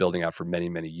that I've been building out for many,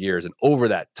 many years. And over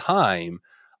that time,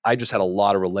 I just had a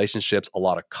lot of relationships, a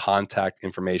lot of contact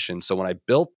information. So when I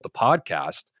built the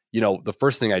podcast, you know, the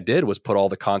first thing I did was put all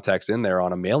the contacts in there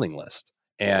on a mailing list.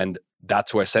 And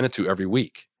that's who I sent it to every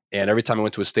week. And every time I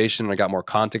went to a station and I got more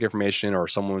contact information or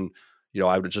someone, you know,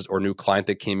 I would just, or a new client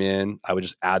that came in, I would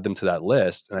just add them to that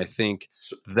list. And I think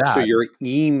so you're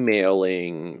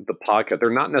emailing the podcast. They're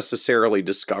not necessarily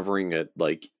discovering it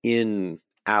like in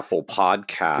Apple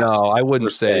Podcasts. No, I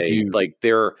wouldn't say like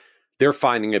they're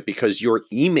finding it because you're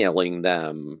emailing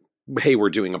them, hey, we're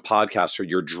doing a podcast, or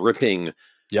you're dripping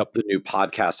the new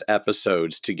podcast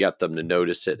episodes to get them to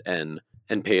notice it and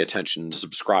pay attention and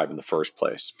subscribe in the first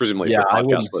place. Presumably for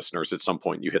podcast listeners, at some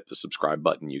point you hit the subscribe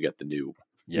button, you get the new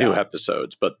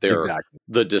episodes, but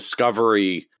the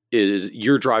discovery is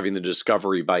you're driving the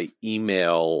discovery by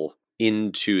email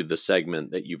into the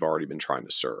segment that you've already been trying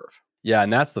to serve. Yeah.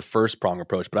 And that's the first prong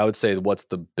approach. But I would say what's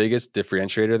the biggest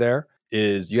differentiator there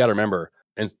is you got to remember,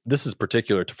 and this is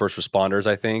particular to first responders,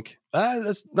 I think,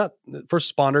 that's not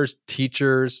first responders,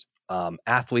 teachers,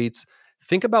 athletes.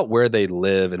 Think about where they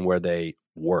live and where they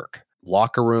work.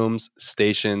 Locker rooms,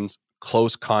 stations,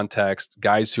 close context,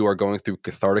 guys who are going through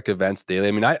cathartic events daily.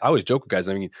 I mean, I always joke with guys.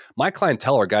 I mean, my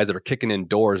clientele are guys that are kicking in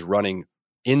doors, running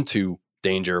into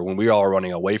danger when we all are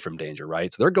running away from danger,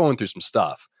 right? So they're going through some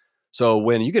stuff. So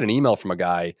when you get an email from a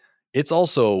guy, it's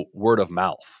also word of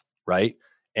mouth, right?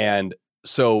 And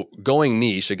so going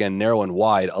niche, again, narrow and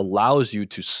wide, allows you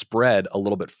to spread a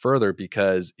little bit further,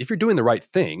 because if you're doing the right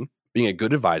thing, being a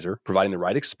good advisor, providing the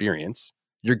right experience,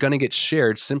 you're going to get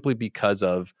shared simply because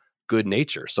of good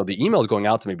nature. So the email is going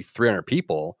out to maybe 300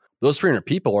 people, those 300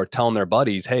 people are telling their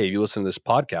buddies, hey, you listen to this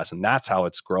podcast, and that's how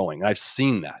it's growing. And I've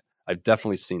seen that. I've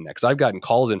definitely seen that because I've gotten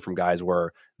calls in from guys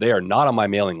where they are not on my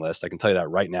mailing list. I can tell you that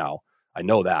right now. I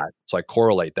know that. So I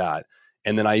correlate that.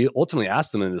 And then I ultimately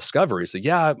asked them in the discovery, so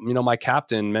yeah, my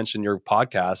captain mentioned your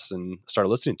podcasts and started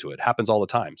listening to it. Happens all the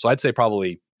time. So I'd say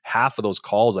probably half of those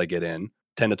calls I get in,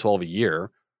 10 to 12 a year,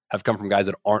 have come from guys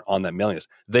that aren't on that mailing list.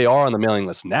 They are on the mailing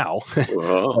list now.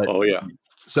 Oh yeah.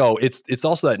 So it's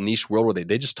also that niche world where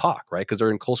they just talk, right? Because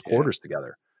they're in close quarters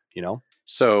together,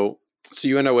 So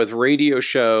you end up with radio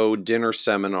show, dinner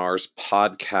seminars,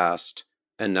 podcast,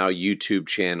 and now YouTube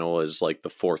channel is like the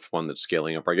fourth one that's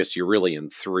scaling up. Or I guess you're really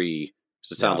in three.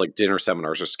 So it sounds like dinner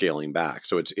seminars are scaling back.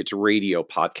 So it's radio,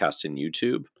 podcast, and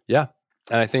YouTube. Yeah.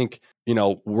 And I think,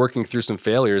 working through some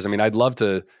failures, I'd love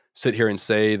to sit here and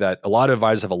say that a lot of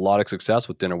advisors have a lot of success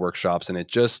with dinner workshops, and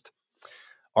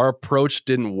our approach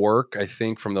didn't work, I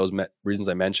think, from those reasons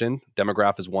I mentioned.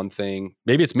 Demographic is one thing.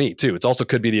 Maybe it's me too. It also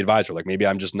could be the advisor. Like maybe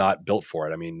I'm just not built for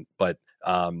it. But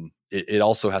it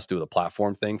also has to do with a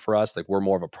platform thing for us. Like we're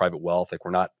more of a private wealth. Like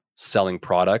we're not selling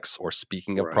products or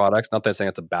speaking of products. Not that I'm saying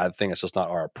it's a bad thing. It's just not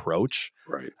our approach.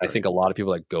 Right. I think a lot of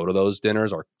people that go to those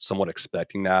dinners are somewhat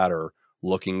expecting that or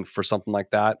looking for something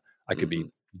like that. I could be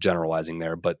generalizing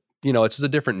there, but it's just a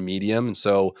different medium. And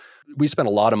so we spent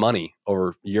a lot of money over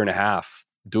a year and a half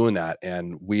doing that.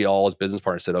 And we all as business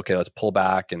partners said, okay, let's pull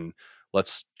back and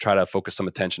let's try to focus some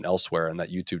attention elsewhere. And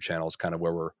that YouTube channel is kind of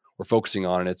where we're focusing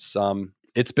on. And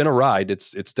it's been a ride.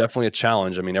 It's definitely a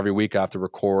challenge. Every week I have to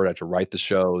record, I have to write the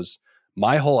shows.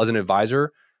 As an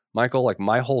advisor, Michael, like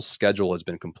my whole schedule has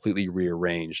been completely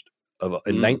rearranged.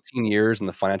 In 19 years in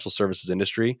the financial services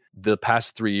industry, the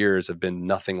past 3 years have been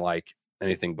nothing like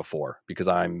anything before because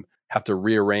have to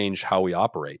rearrange how we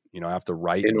operate. I have to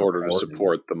write in order to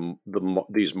support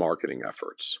these marketing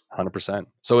efforts. 100%.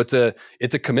 So it's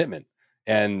a commitment,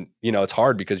 and it's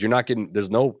hard because you're not getting.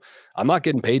 I'm not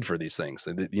getting paid for these things.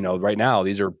 Right now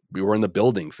we're in the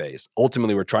building phase.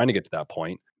 Ultimately, we're trying to get to that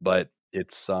point, but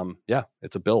it's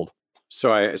a build.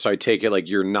 So I take it like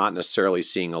you're not necessarily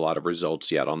seeing a lot of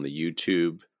results yet on the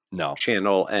YouTube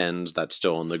channel ends. That's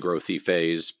still in the growthy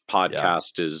phase.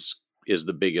 Podcast is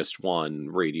the biggest one.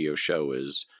 Radio show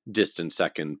is distant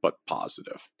second, but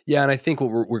positive. Yeah. And I think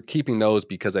we're keeping those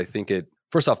because I think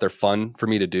first off, they're fun for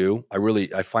me to do.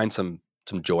 I find some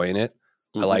joy in it.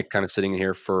 I like kind of sitting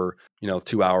here for,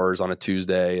 2 hours on a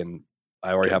Tuesday, and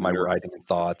I already have my writing and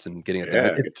thoughts and getting it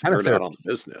done. It's kind of nerd out on the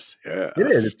business. Yeah,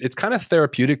 it is. It's kind of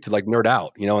therapeutic to like nerd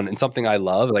out, and something I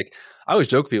love. Like I always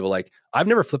joke with people like, I've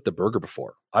never flipped a burger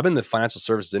before. I've been in the financial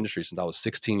services industry since I was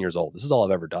 16 years old. This is all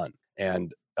I've ever done.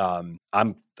 And I'm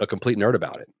a complete nerd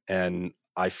about it. And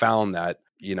I found that,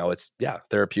 it's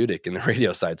therapeutic in the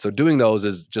radio side. So doing those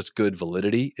is just good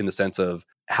validity in the sense of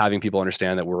having people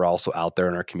understand that we're also out there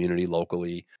in our community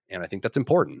locally. And I think that's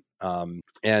important.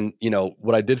 And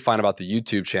what I did find about the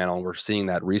YouTube channel, and we're seeing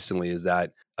that recently, is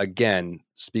that, again,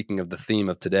 speaking of the theme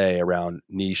of today around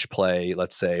niche play,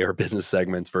 let's say, or business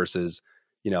segments versus,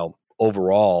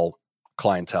 overall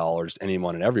clientele or just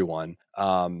anyone and everyone,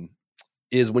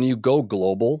 is when you go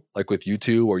global, like with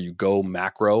YouTube, or you go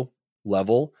macro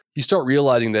level, you start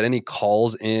realizing that any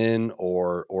calls in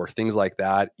or things like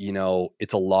that,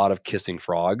 it's a lot of kissing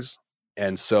frogs.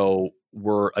 And so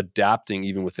we're adapting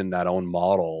even within that own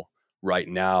model right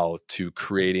now to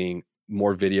creating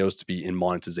more videos to be in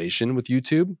monetization with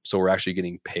YouTube. So we're actually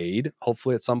getting paid,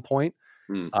 hopefully at some point,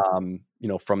 from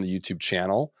the YouTube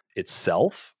channel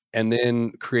itself. And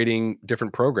then creating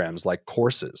different programs like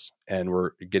courses. And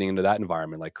we're getting into that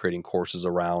environment, like creating courses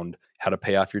around how to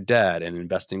pay off your debt and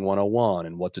investing 101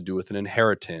 and what to do with an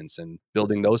inheritance and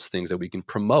building those things that we can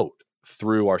promote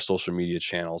through our social media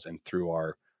channels and through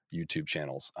our YouTube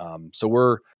channels.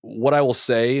 So what I will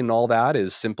say in all that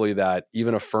is simply that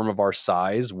even a firm of our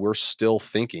size, we're still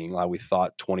thinking like we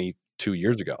thought 22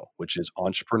 years ago, which is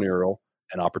entrepreneurial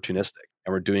and opportunistic.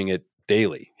 And we're doing it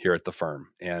daily here at the firm.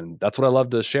 And that's what I love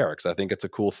to share because I think it's a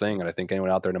cool thing. And I think anyone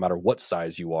out there, no matter what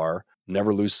size you are,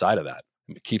 never lose sight of that.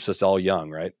 It keeps us all young,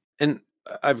 right? And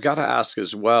I've got to ask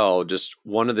as well, just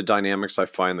one of the dynamics I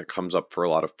find that comes up for a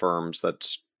lot of firms that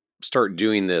start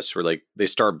doing this, or like they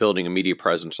start building a media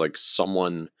presence, like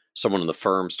someone in the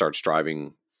firm starts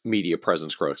driving media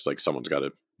presence growth. It's like someone's got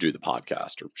to do the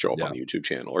podcast or show up on the YouTube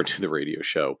channel or do the radio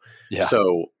show. Yeah.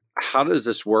 So how does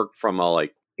this work from a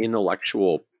like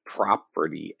intellectual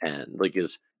property end? Like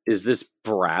is this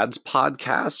Brad's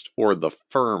podcast or the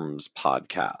firm's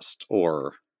podcast?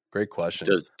 Or great question.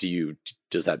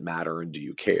 Does that matter and do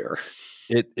you care?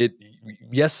 It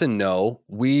yes and no.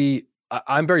 We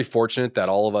I'm very fortunate that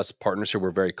all of us partners here,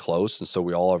 we're very close. And so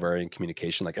we all are very in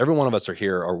communication. Like every one of us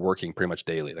are working pretty much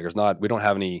daily. Like we don't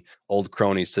have any old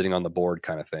cronies sitting on the board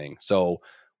kind of thing. So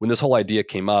when this whole idea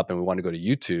came up and we wanted to go to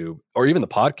YouTube or even the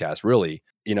podcast, really,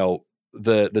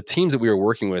 the teams that we were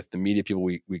working with, the media people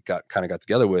we got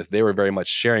together with, they were very much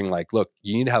sharing like, look,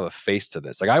 you need to have a face to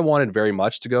this. Like I wanted very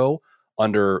much to go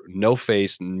under no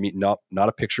face, not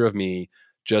a picture of me,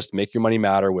 just Make Your Money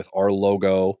Matter with our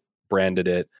logo, branded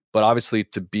it. But obviously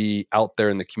to be out there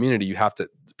in the community,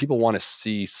 people want to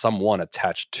see someone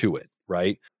attached to it,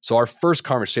 right? So our first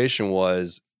conversation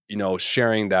was,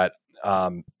 sharing that,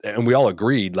 and we all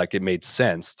agreed like it made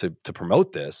sense to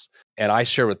promote this. And I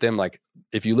shared with them, like,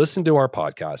 if you listen to our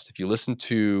podcast, if you listen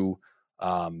to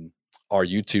our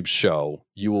YouTube show,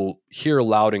 you will hear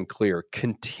loud and clear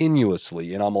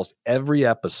continuously in almost every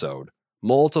episode,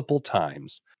 multiple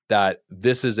times, that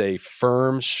this is a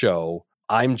firm show.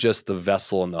 I'm just the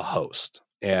vessel and the host.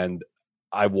 And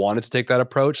I wanted to take that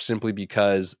approach simply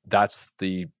because that's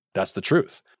the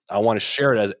truth. I want to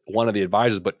share it as one of the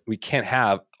advisors, but we can't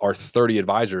have our 30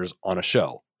 advisors on a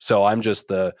show. So I'm just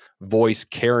the voice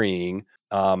carrying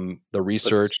the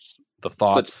research, the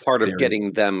thoughts. So it's part of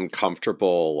getting them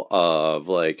comfortable of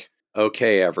like,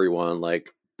 okay, everyone,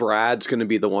 like Brad's going to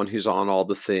be the one who's on all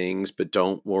the things, but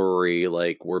don't worry.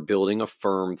 Like we're building a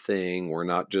firm thing. We're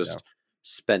not just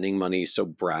spending money so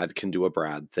Brad can do a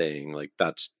Brad thing. Like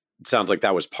it sounds like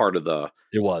that was part of the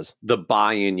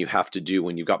buy-in you have to do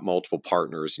when you've got multiple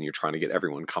partners and you're trying to get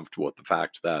everyone comfortable with the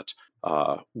fact that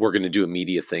we're going to do a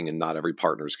media thing and not every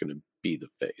partner is going to be the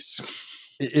face.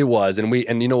 It was.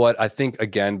 And you know what? I think,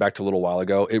 again, back to a little while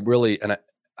ago, it really, and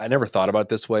I never thought about it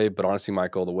this way, but honestly,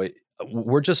 Michael,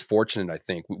 we're just fortunate, I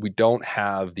think. We don't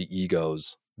have the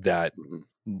egos that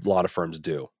a lot of firms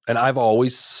do. And I've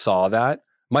always saw that,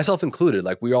 myself included.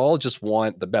 Like we all just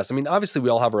want the best. I mean, obviously we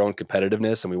all have our own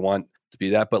competitiveness and we want to be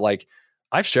that, but like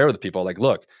I've shared with people, like,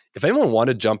 look, if anyone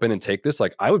wanted to jump in and take this,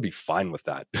 like I would be fine with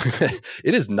that.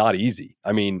 It is not easy.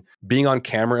 I mean, being on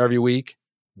camera every week,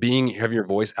 having your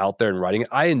voice out there and writing it,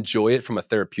 I enjoy it from a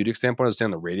therapeutic standpoint. I was saying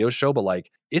on the radio show, but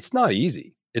like, it's not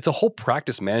easy. It's a whole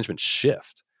practice management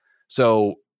shift.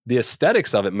 So the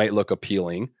aesthetics of it might look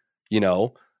appealing,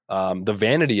 the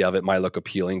vanity of it might look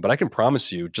appealing, but I can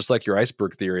promise you, just like your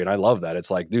iceberg theory, and I love that.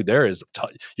 It's like, dude,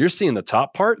 you're seeing the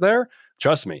top part there.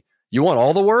 Trust me, you want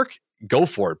all the work, go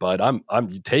for it, bud.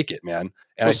 You take it, man.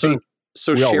 And so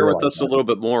share with us a little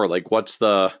bit more, like what's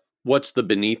the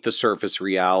beneath the surface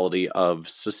reality of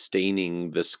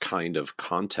sustaining this kind of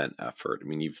content effort? I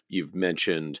mean, you've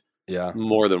mentioned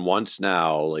more than once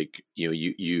now, like,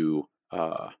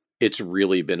 it's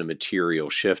really been a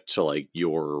material shift to like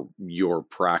your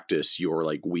practice, your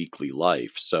like weekly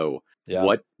life. So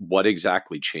what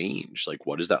exactly changed? Like,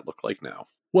 what does that look like now?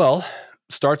 Well,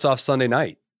 starts off Sunday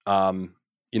night.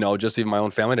 Just even my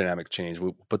own family dynamic changed.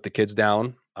 We put the kids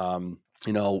down,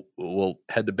 we'll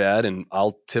head to bed, and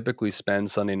I'll typically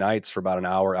spend Sunday nights for about an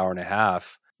hour and a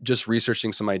half, just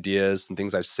researching some ideas and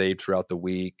things I've saved throughout the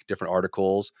week, different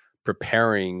articles,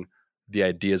 preparing the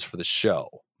ideas for the show.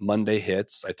 Monday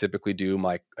hits. I typically do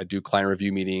client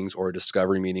review meetings or a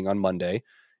discovery meeting on Monday.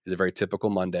 Is a very typical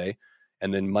Monday.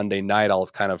 And then Monday night, I'll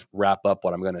kind of wrap up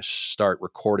what I'm going to start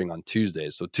recording on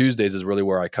Tuesdays. So Tuesdays is really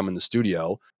where I come in the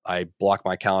studio. I block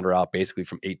my calendar out basically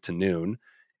from 8 to noon.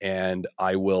 And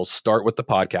I will start with the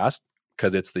podcast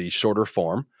because it's the shorter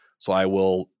form. So I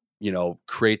will,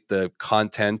 create the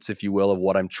content, if you will, of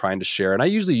what I'm trying to share. And I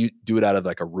usually do it out of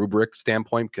like a rubric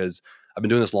standpoint because I've been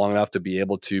doing this long enough to be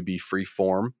able to be free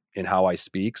form in how I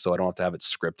speak. So I don't have to have it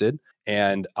scripted.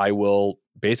 And I will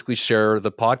basically share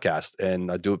the podcast,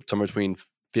 and I do it somewhere between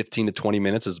 15 to 20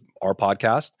 minutes is our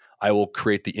podcast. I will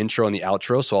create the intro and the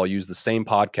outro. So I'll use the same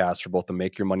podcast for both the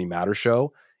Make Your Money Matter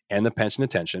show and the Pension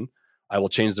Attention. I will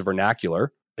change the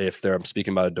vernacular if I'm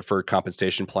speaking about a deferred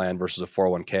compensation plan versus a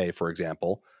 401k, for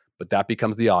example, but that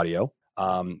becomes the audio.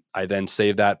 I then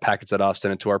save that, package that off,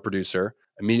 send it to our producer.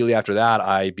 Immediately after that,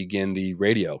 I begin the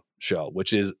radio show,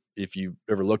 which is, if you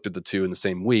ever looked at the two in the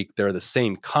same week, they're the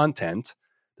same content,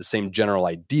 the same general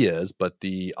ideas, but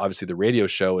obviously the radio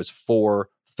show is 4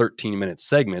 13-minute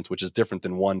segments, which is different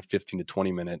than one 15 to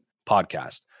 20-minute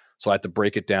podcast. So I have to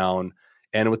break it down.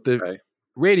 And with the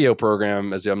radio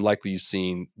program, as I'm likely you've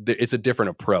seen, it's a different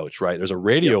approach, right? There's a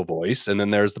radio voice, and then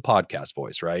there's the podcast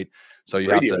voice, right? So you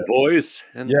radio have to voice.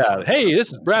 Hey,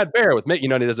 this is Brad Barrett with me.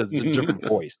 It's a different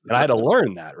voice, and I had to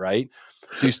learn that, right?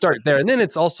 So you start there, and then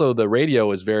it's also the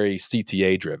radio is very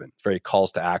CTA driven, very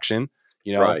calls to action.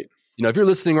 Right. If you're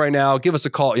listening right now, give us a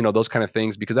call. Those kind of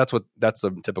things, because that's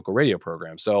a typical radio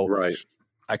program. So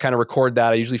I kind of record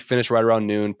that. I usually finish right around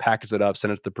noon, package it up,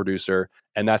 send it to the producer,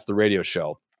 and that's the radio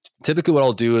show. Typically what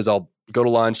I'll do is I'll go to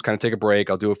lunch, kind of take a break.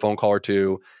 I'll do a phone call or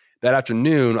two. That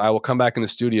afternoon, I will come back in the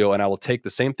studio and I will take the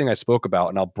same thing I spoke about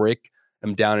and I'll break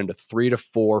them down into 3 to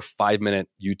 4 5-minute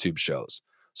YouTube shows.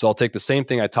 So I'll take the same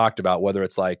thing I talked about, whether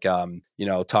it's like,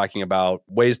 talking about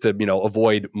ways to,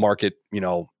 avoid market,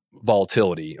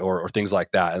 volatility or things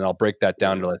like that. And I'll break that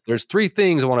down to like, there's 3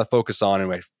 things I want to focus on,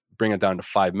 and I bring it down to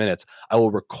 5 minutes. I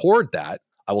will record that.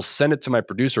 I will send it to my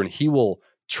producer and he will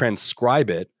transcribe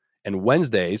it. And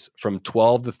Wednesdays from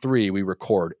 12 to 3, we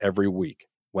record every week,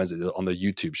 Wednesday on the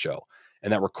YouTube show.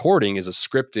 And that recording is a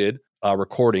scripted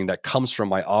recording that comes from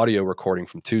my audio recording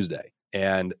from Tuesday.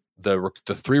 And the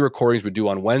 3 recordings we do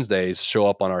on Wednesdays show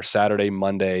up on our Saturday,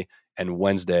 Monday, and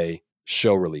Wednesday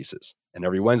show releases. And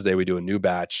every Wednesday we do a new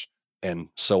batch and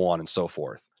so on and so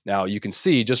forth. Now you can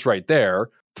see just right there,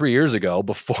 3 years ago,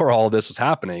 before all this was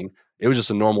happening, it was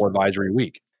just a normal advisory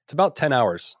week. It's about 10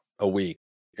 hours a week.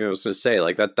 I was going to say,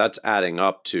 like that's adding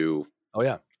up to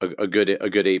a good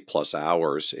 8+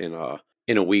 hours in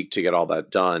a week to get all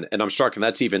that done. And I'm struck, and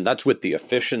that's with the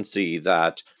efficiency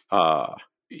that of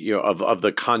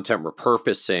the content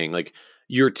repurposing. Like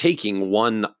you're taking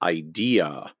one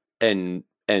idea and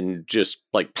just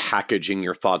like packaging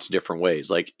your thoughts different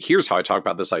ways. Like, here's how I talk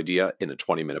about this idea in a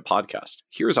 20-minute podcast.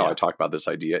 Here's how I talk about this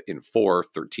idea in 4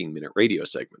 13-minute radio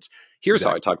segments. Here's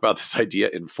how I talk about this idea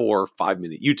in 4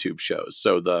 5-minute YouTube shows.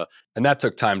 And that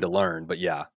took time to learn, but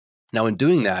yeah. Now in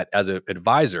doing that as an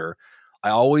advisor,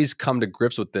 I always come to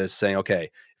grips with this saying,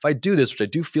 okay, if I do this, which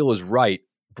I do feel is right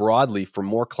broadly for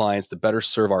more clients to better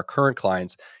serve our current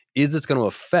clients, is this going to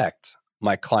affect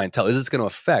my clientele? Is this going to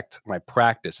affect my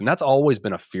practice? And that's always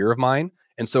been a fear of mine.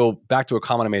 And so back to a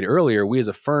comment I made earlier, we as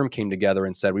a firm came together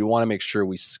and said, we want to make sure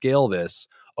we scale this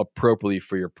appropriately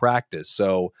for your practice.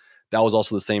 So that was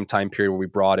also the same time period where we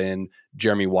brought in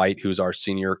Jeremy White, who's our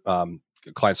senior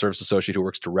client service associate who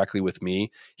works directly with me.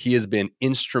 He has been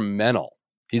instrumental.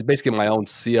 He's basically my own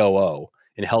COO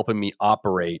in helping me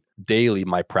operate daily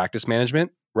my practice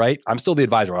management. Right. I'm still the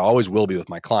advisor. I always will be with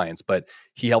my clients, but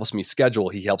he helps me schedule.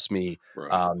 He helps me,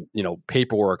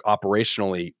 paperwork,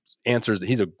 operationally answers.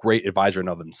 He's a great advisor in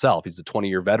of himself. He's a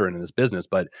 20-year veteran in this business,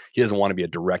 but he doesn't want to be a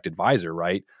direct advisor.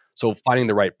 Right. So finding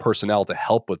the right personnel to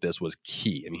help with this was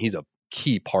key. I mean, he's a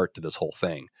key part to this whole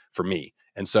thing for me.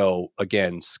 And so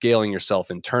again, scaling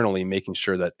yourself internally, making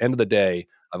sure that end of the day,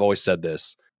 I've always said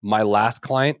this, my last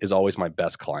client is always my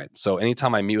best client. So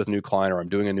anytime I meet with a new client or I'm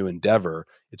doing a new endeavor,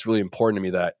 it's really important to me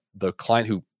that the client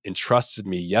who entrusted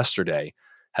me yesterday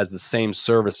has the same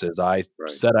services I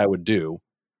said I would do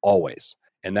always.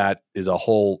 And that is a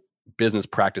whole business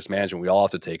practice management we all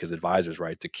have to take as advisors,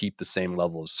 right? To keep the same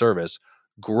level of service,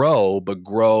 grow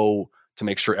to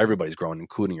make sure everybody's growing,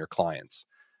 including your clients.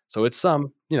 So it's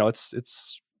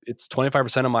it's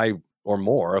 25% of my or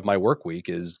more of my work week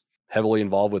is heavily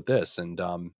involved with this, and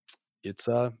it's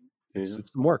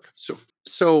some work.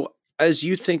 So as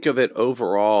you think of it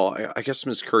overall, I guess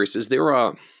I'm just curious: is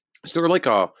there like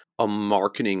a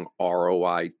marketing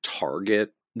ROI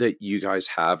target that you guys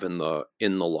have in the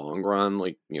long run?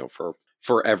 Like,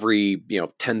 for every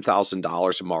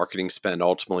 $10,000 of marketing spend,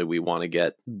 ultimately we want to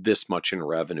get this much in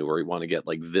revenue, or we want to get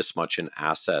like this much in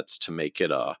assets to make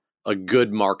it a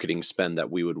good marketing spend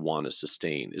that we would want to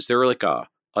sustain. Is there like a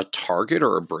target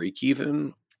or a break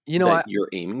even that you're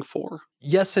aiming for?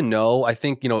 Yes and no. I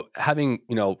think, having,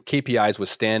 KPIs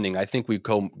withstanding, I think we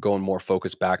go and more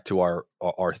focus back to our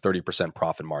 30%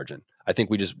 profit margin. I think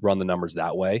we just run the numbers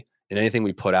that way. And anything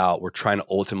we put out, we're trying to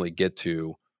ultimately get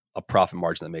to a profit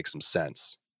margin that makes some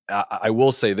sense. I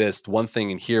will say this, one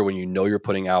thing in here, when you're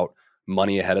putting out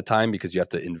money ahead of time because you have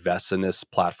to invest in this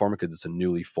platform because it's a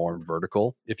newly formed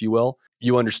vertical, if you will,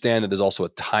 you understand that there's also a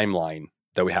timeline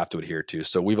that we have to adhere to.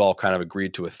 So we've all kind of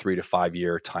agreed to a 3 to 5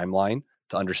 year timeline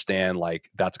to understand, like,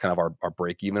 that's kind of our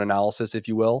break-even analysis, if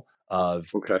you will, of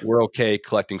we're okay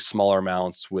collecting smaller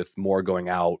amounts with more going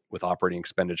out, with operating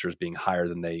expenditures being higher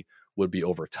than they would be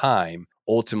over time,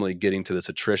 ultimately getting to this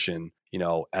attrition,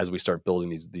 as we start building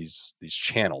these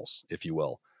channels, if you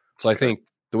will. So I think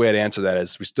the way I'd answer that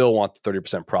is we still want the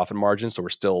 30% profit margin. So we're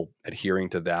still adhering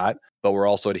to that, but we're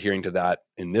also adhering to that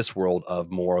in this world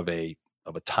of more of a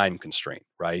time constraint,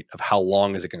 right? Of how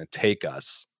long is it going to take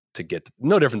us to get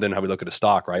no different than how we look at a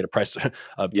stock, right? A price,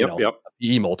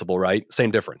 PE multiple, right?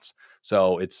 Same difference.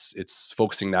 So it's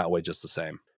focusing that way just the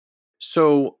same.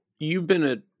 So you've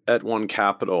been at One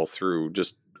Capital through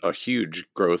just a huge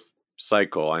growth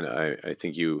cycle. I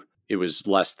think it was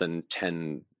less than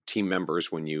 10 team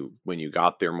members when you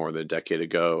got there more than a decade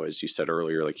ago. As you said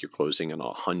earlier, like, you're closing in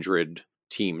 100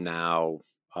 team now.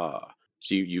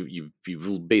 So you've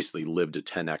basically lived a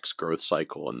 10x growth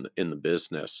cycle in the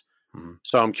business. Mhm.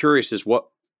 So I'm curious, is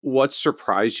what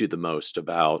surprised you the most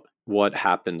about what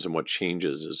happens and what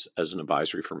changes as an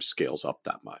advisory firm scales up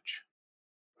that much?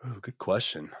 Ooh, good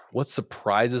question. What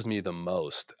surprises me the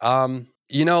most?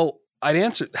 I'd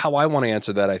answer how I want to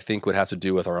answer that. I think would have to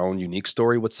do with our own unique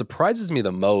story. What surprises me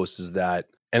the most is that,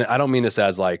 and I don't mean this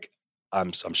as like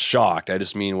I'm shocked. I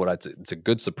just mean it's a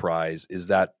good surprise is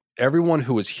that everyone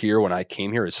who was here when I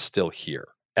came here is still here.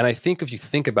 And I think if you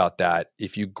think about that,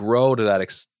 if you grow to that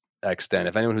extent,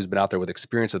 if anyone who's been out there with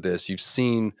experience with this, you've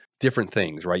seen different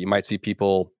things, right? You might see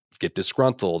people get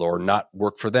disgruntled or not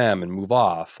work for them and move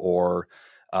off, or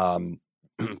um,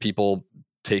 people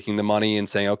taking the money and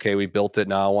saying, okay, we built it,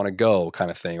 now I want to go,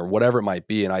 kind of thing, or whatever it might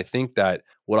be. And I think that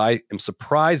what I am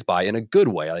surprised by in a good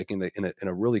way, like in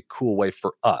a really cool way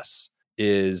for us,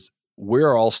 is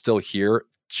we're all still here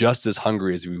just as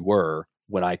hungry as we were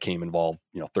when I came involved,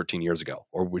 13 years ago,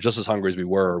 or we're just as hungry as we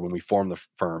were when we formed the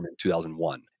firm in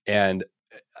 2001. And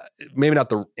maybe not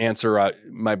the answer I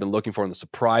might have been looking for in the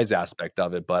surprise aspect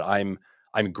of it, but I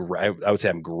would say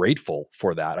I'm grateful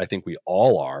for that. I think we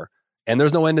all are. And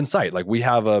there's no end in sight. Like we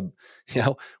have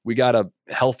we got a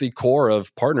healthy core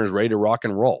of partners ready to rock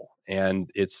and roll.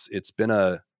 And it's been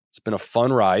a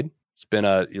fun ride. It's been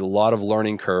a lot of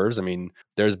learning curves. I mean,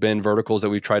 there's been verticals that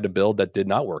we've tried to build that did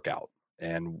not work out.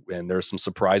 And there's some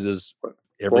surprises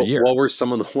every year. What were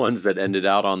some of the ones that ended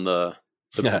out on the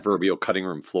proverbial cutting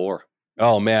room floor?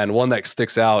 Oh man, one that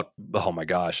sticks out, oh my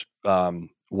gosh,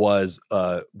 was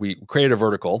we created a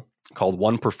vertical called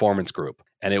One Performance Group,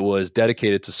 and it was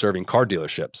dedicated to serving car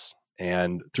dealerships.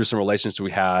 And through some relationships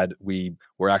we had, we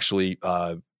were actually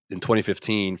in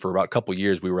 2015 for about a couple of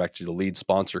years, we were actually the lead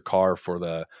sponsor car for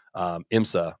the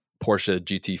IMSA Porsche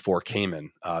GT4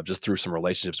 Cayman, just through some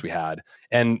relationships we had.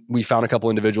 And we found a couple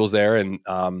individuals there, and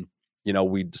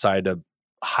we decided to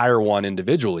hire one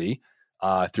individually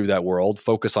through that world,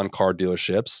 focus on car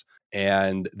dealerships.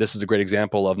 And this is a great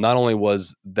example of not only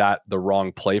was that the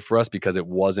wrong play for us because it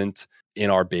wasn't in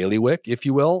our bailiwick, if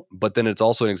you will, but then it's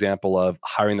also an example of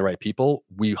hiring the right people.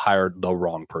 We hired the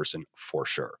wrong person for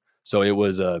sure. So it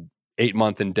was a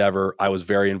 8-month endeavor. I was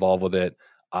very involved with it.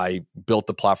 I built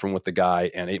the platform with the guy,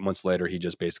 and 8 months later, he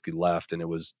just basically left, and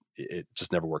it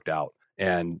just never worked out.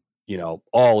 And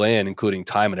all in, including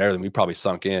time and everything, we probably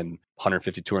sunk in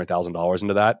 $150,000, $200,000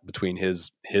 into that between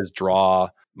his draw,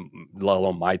 let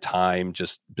alone my time,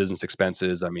 just business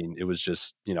expenses. I mean, it was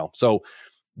just, so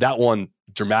that one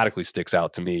dramatically sticks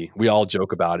out to me. We all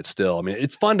joke about it still. I mean,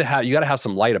 it's fun to have, you got to have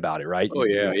some light about it, right? Oh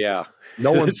yeah. Yeah.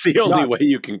 No one, it's the only way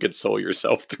you can console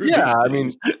yourself through these things. I mean,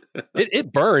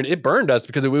 it burned us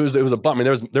because it was a bummer. I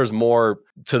mean, there's more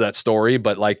to that story,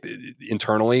 but like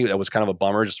internally, that was kind of a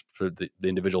bummer just for the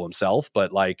individual himself.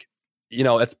 But like,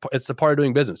 it's a part of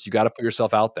doing business. You got to put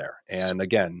yourself out there. And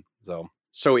again,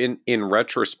 so in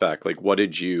retrospect, like what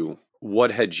had you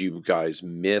guys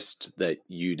missed that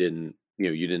you didn't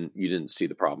see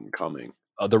the problem coming?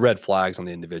 The red flags on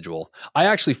the individual. I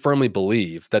actually firmly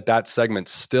believe that segment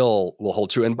still will hold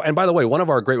true. And by the way, one of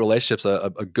our great relationships, a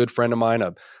good friend of mine,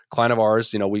 a client of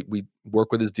ours, we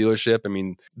work with his dealership. I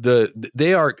mean,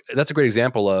 that's a great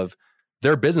example of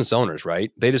they're business owners,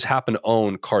 right? They just happen to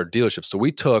own car dealerships. So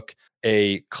we took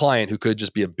a client who could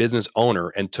just be a business owner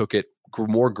and took it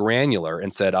more granular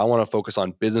and said, I want to focus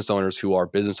on business owners who are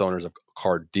business owners of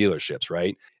car dealerships,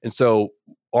 right? And so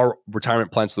our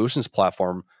retirement plan solutions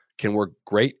platform can work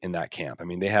great in that camp. I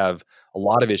mean, they have a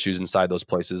lot of issues inside those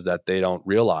places that they don't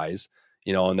realize,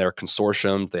 and they're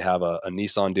consortium. They have a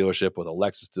Nissan dealership with a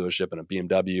Lexus dealership and a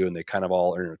BMW, and they kind of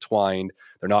all are intertwined.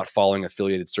 They're not following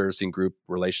affiliated servicing group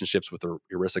relationships with their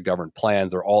ERISA governed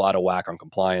plans. They're all out of whack on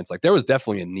compliance. Like there was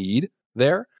definitely a need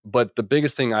there. But the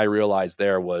biggest thing I realized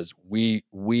there was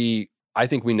I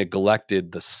think we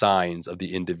neglected the signs of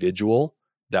the individual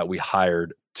that we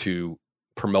hired to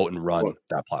promote and run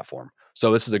that platform.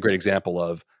 So this is a great example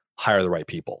of hire the right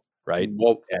people, right?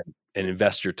 And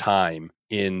invest your time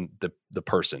in the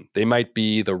person. They might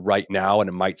be the right now and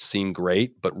it might seem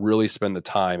great, but really spend the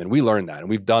time. And we learned that, and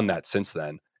we've done that since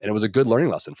then. And it was a good learning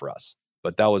lesson for us.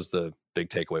 But that was the big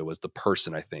takeaway, was the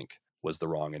person, I think, was the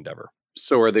wrong endeavor.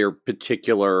 So are there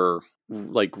particular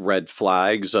like red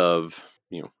flags of,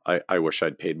 I wish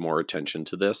I'd paid more attention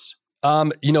to this?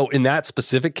 In that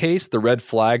specific case, the red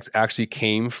flags actually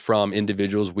came from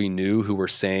individuals we knew who were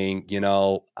saying,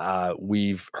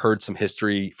 we've heard some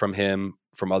history from him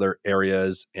from other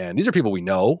areas. And these are people we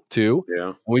know too.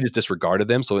 Yeah. We just disregarded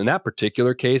them. So in that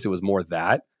particular case, it was more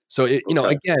that. So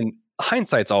again,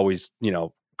 hindsight's always,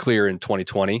 clear in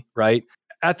 2020, right?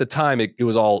 at the time, it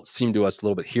was all seemed to us a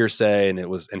little bit hearsay,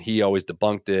 and he always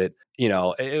debunked it.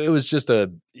 It was just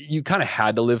you kind of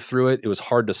had to live through it. It was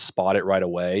hard to spot it right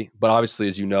away. But obviously,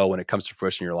 as you know, when it comes to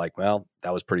fruition, you're like, well,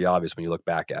 that was pretty obvious when you look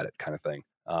back at it, kind of thing.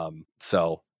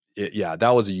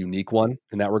 That was a unique one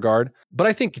in that regard. But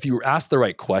I think if you ask the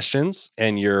right questions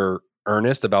and you're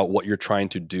earnest about what you're trying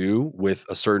to do with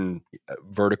a certain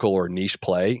vertical or niche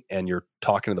play, and you're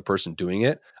talking to the person doing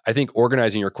it, I think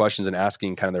organizing your questions and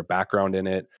asking kind of their background in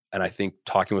it, and I think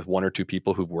talking with one or two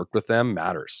people who've worked with them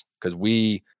matters, because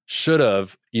we should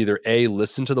have either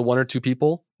listened to the one or two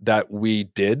people that we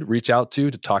did reach out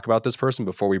to talk about this person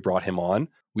before we brought him on.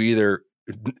 We either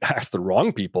asked the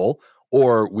wrong people,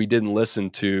 or we didn't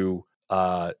listen to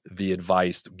the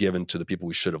advice given to the people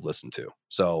we should have listened to.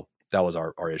 So that was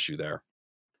our issue there.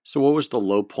 So what was the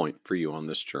low point for you on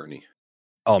this journey?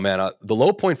 Oh man, the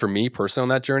low point for me personally on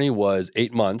that journey was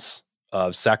 8 months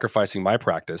of sacrificing my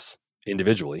practice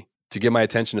individually to give my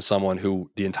attention to someone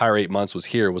who the entire 8 months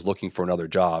was looking for another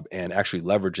job, and actually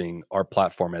leveraging our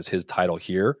platform as his title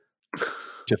here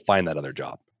to find that other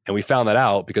job. And we found that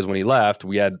out because when he left,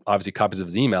 we had obviously copies of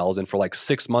his emails. And for like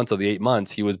 6 months of the 8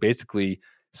 months, he was basically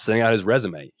sending out his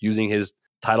resume using his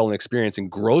title and experience and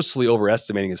grossly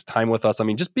overestimating his time with us. I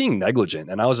mean, just being negligent.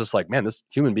 And I was just like, man, this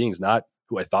human being's not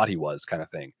who I thought he was, kind of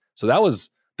thing. So that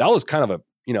was kind of a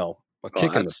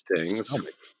kick in the stings.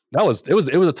 stomach. It was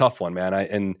a tough one, man.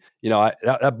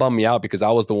 That bummed me out because I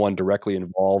was the one directly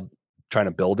involved trying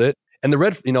to build it. And the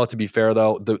red, to be fair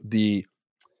though,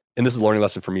 and this is a learning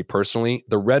lesson for me personally,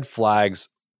 the red flags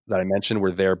that I mentioned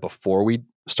were there before we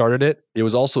started it. It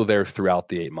was also there throughout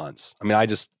the 8 months. I mean,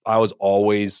 I was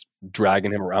always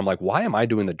dragging him around. I'm like, why am I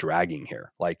doing the dragging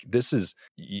here? Like, this is,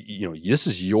 this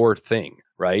is your thing,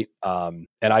 right? And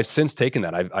I've since taken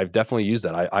that. I've definitely used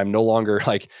that. I'm no longer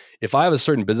like, if I have a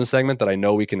certain business segment that I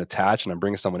know we can attach and I'm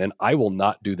bringing someone in, I will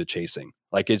not do the chasing.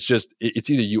 Like, it's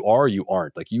either you are or you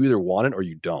aren't. Like, you either want it or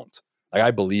you don't. Like,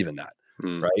 I believe in that,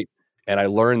 right? And I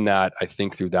learned that, I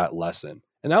think, through that lesson.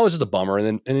 And that was just a bummer.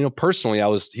 And personally,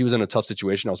 he was in a tough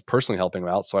situation. I was personally helping him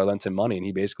out. So I lent him money, and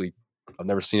he basically, I've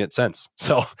never seen it since.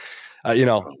 So,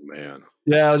 oh man.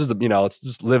 Yeah, it was just, it's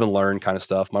just live and learn kind of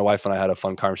stuff. My wife and I had a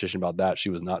fun conversation about that. She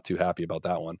was not too happy about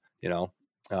that one,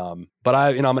 but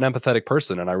I'm an empathetic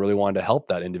person, and I really wanted to help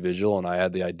that individual. And I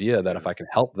had the idea that if I can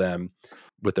help them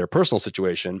with their personal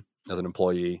situation as an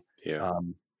employee,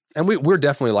 and we're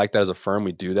definitely like that as a firm.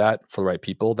 We do that for the right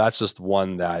people. That's just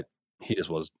one that he just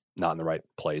was not in the right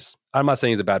place. I'm not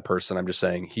saying he's a bad person. I'm just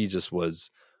saying he just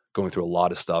was going through a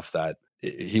lot of stuff that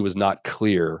he was not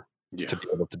clear to be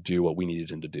able to do what we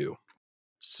needed him to do.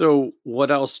 So what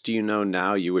else do you know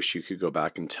now you wish you could go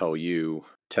back and tell you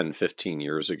 10, 15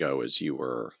 years ago as you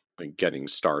were getting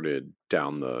started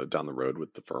down the road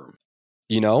with the firm?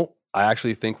 I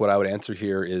actually think what I would answer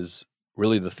here is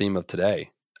really the theme of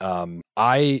today.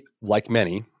 I, like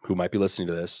many who might be listening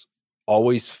to this,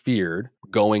 always feared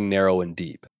going narrow and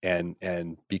deep and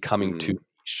becoming too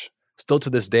niche. Still to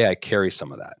this day, I carry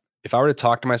some of that. If I were to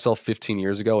talk to myself 15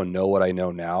 years ago and know what I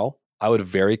know now, I would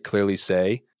very clearly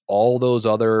say all those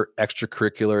other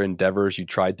extracurricular endeavors you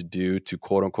tried to do to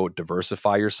quote unquote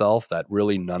diversify yourself, that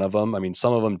really none of them, I mean,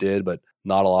 some of them did, but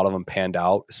not a lot of them panned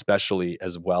out, especially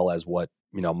as well as what,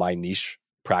 my niche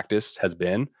practice has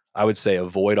been. I would say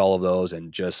avoid all of those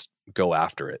and just go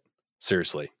after it.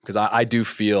 Seriously, because I do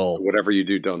feel whatever you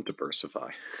do, don't diversify.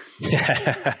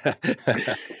 Yeah.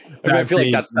 I feel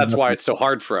like that's why it's so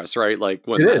hard for us, right? Like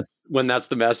when that's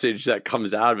the message that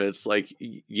comes out of it, it's like,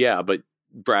 yeah, but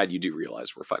Brad, you do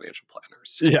realize we're financial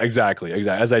planners. Yeah, exactly.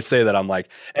 As I say that, I'm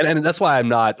like, and that's why I'm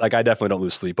not like, I definitely don't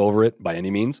lose sleep over it by any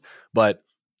means. But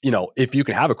if you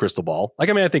can have a crystal ball,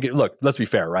 I think, look, let's be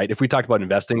fair, right? If we talk about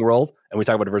investing world and we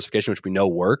talk about diversification, which we know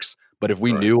works, but if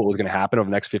we knew what was going to happen over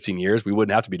the next 15 years, we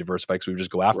wouldn't have to be diversified because we would just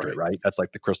go after it, right? That's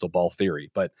like the crystal ball theory,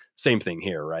 but same thing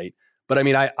here, right? But I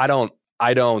mean, I don't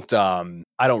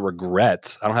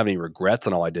regret. I don't have any regrets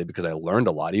on all I did because I learned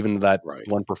a lot. Even that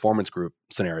one performance group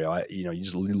scenario, you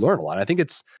learn a lot. I think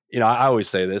it's, I always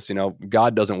say this,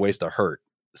 God doesn't waste a hurt.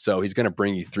 So he's going to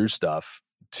bring you through stuff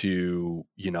to,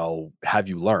 have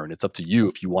you learn. It's up to you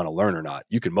if you want to learn or not.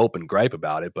 You can mope and gripe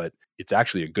about it, but it's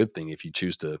actually a good thing if you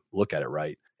choose to look at it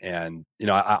right. And,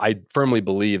 I firmly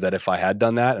believe that if I had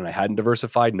done that and I hadn't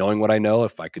diversified, knowing what I know,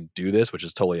 if I could do this, which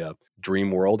is totally a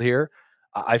dream world here,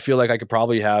 I feel like I could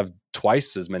probably have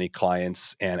twice as many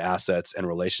clients and assets and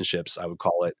relationships, I would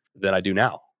call it, than I do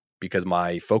now, because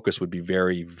my focus would be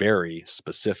very, very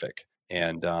specific.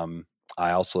 And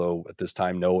I also at this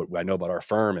time know what I know about our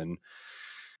firm, and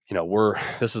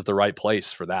this is the right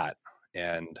place for that.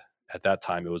 And at that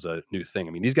time, it was a new thing.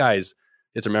 I mean, these guys,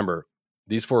 you have to remember,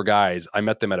 These four guys, I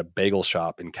met them at a bagel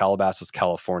shop in Calabasas,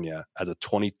 California as a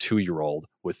 22-year-old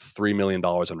with $3 million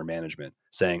under management,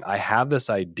 saying, I have this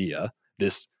idea,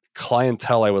 this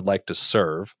clientele I would like to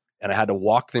serve, and I had to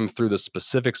walk them through the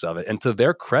specifics of it. And to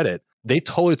their credit, they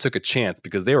totally took a chance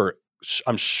because they were,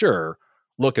 I'm sure,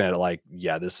 looking at it like,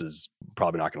 yeah, this is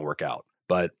probably not going to work out.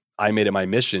 But I made it my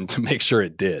mission to make sure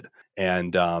it did.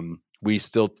 And we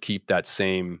still keep that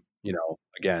same,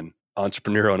 again,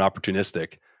 entrepreneurial and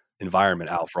opportunistic environment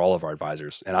out for all of our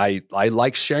advisors. And I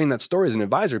like sharing that story as an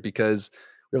advisor because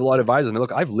we have a lot of advisors. I mean,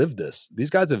 look, I've lived this. These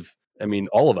guys have,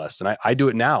 all of us, and I do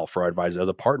it now for our advisors as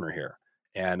a partner here.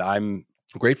 And I'm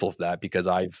grateful for that because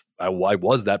I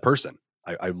was that person.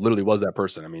 I literally was that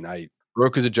person. I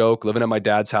broke as a joke, living at my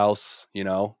dad's house,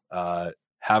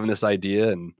 having this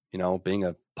idea and, being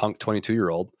a punk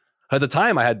 22-year-old. At the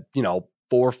time I had,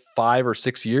 4, 5, or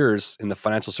 6 years in the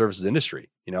financial services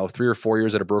industry, 3 or 4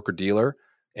 years at a broker dealer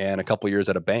and a couple of years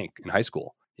at a bank in high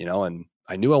school, and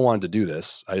I knew I wanted to do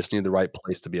this. I just needed the right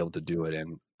place to be able to do it.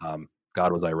 And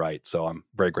God, was I right. So I'm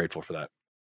very grateful for that.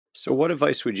 So what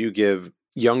advice would you give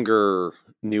younger,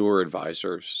 newer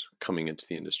advisors coming into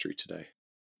the industry today?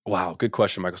 Wow. Good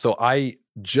question, Michael. So I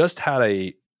just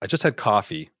had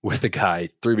coffee with a guy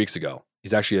 3 weeks ago.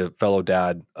 He's actually a fellow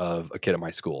dad of a kid at my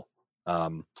school,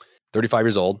 35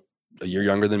 years old, a year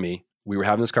younger than me. We were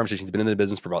having this conversation. He's been in the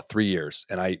business for about 3 years.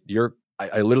 And I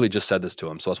literally just said this to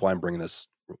him. So that's why I'm bringing this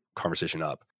conversation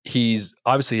up. He's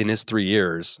obviously in his 3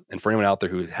 years. And for anyone out there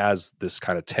who has this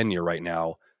kind of tenure right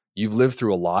now, you've lived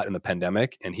through a lot in the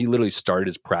pandemic. And he literally started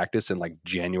his practice in like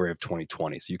January of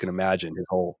 2020. So you can imagine his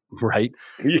whole, right?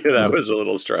 Yeah, that was a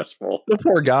little stressful. The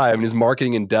poor guy, his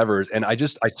marketing endeavors. And I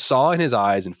saw in his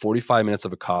eyes in 45 minutes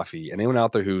of a coffee, and anyone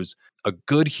out there who's a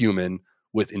good human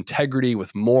with integrity,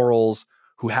 with morals,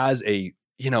 who has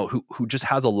who just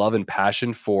has a love and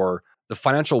passion for the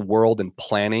financial world and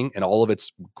planning and all of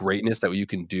its greatness that you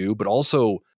can do, but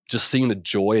also just seeing the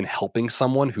joy in helping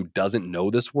someone who doesn't know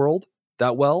this world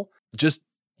that well. Just,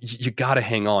 you got to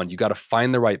hang on. You got to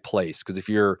find the right place. Because if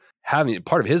you're having,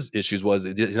 part of his issues was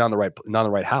he's not in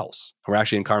the right house. We're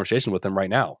actually in conversation with him right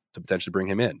now to potentially bring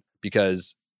him in,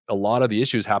 because a lot of the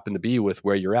issues happen to be with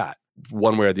where you're at,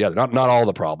 one way or the other. Not all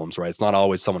the problems, right? It's not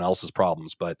always someone else's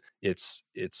problems, but it's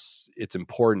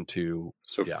important to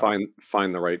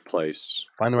find the right place.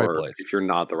 Find the right place. If you're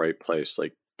not the right place,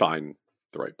 like find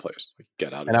the right place. Like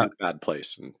get out of a bad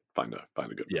place and find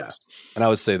a good place. And I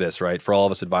would say this, right? For all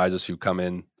of us advisors who come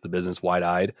in the business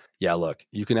wide-eyed, look,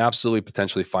 you can absolutely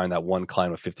potentially find that one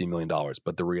client with $50 million,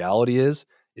 but the reality is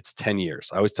it's 10 years.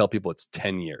 I always tell people it's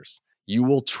 10 years. You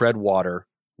will tread water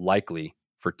likely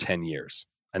for 10 years.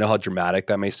 I know how dramatic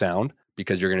that may sound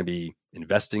because you're going to be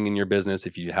investing in your business.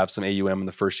 If you have some AUM in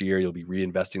the first year, you'll be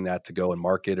reinvesting that to go and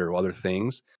market or other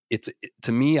things.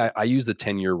 To me, I use the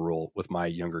 10-year rule with my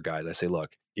younger guys. I say,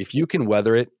 look, if you can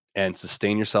weather it and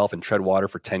sustain yourself and tread water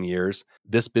for 10 years,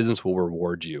 this business will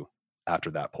reward you after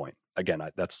that point. Again,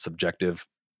 that's a subjective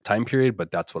time period,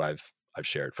 but that's what I've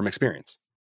shared from experience.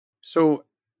 So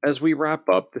as we wrap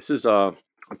up, this is a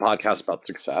podcast about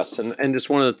success. And just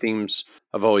one of the themes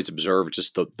I've always observed,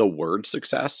 just the word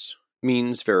success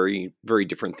means very, very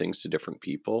different things to different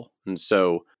people. And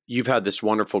so you've had this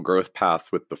wonderful growth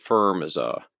path with the firm as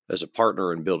a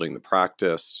partner in building the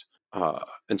practice.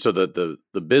 And so the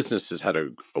business has had a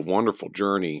wonderful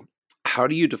journey. How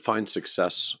do you define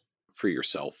success for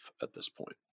yourself at this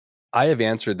point? I have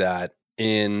answered that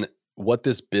in what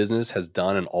this business has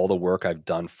done and all the work I've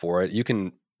done for it. You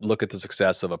can look at the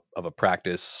success of a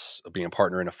practice, of being a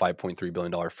partner in a $5.3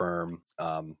 billion firm,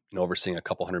 overseeing a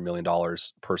couple $100 million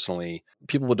personally.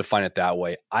 People would define it that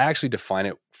way. I actually define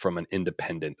it from an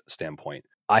independent standpoint.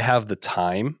 I have the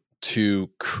time to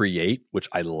create, which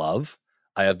I love.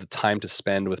 I have the time to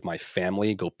spend with my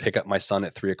family, go pick up my son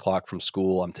at 3:00 from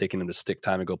school. I'm taking him to stick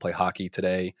time and go play hockey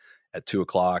today at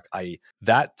 2:00.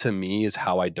 That to me is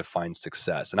how I define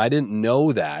success. And I didn't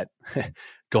know that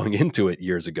going into it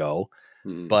years ago.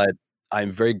 But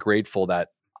I'm very grateful that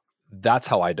that's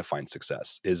how I define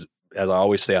success is, as I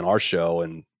always say on our show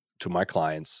and to my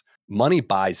clients, money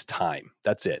buys time.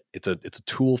 That's it. It's a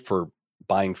tool for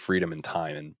buying freedom and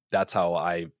time. And that's how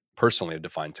I personally have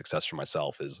defined success for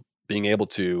myself, is being able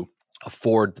to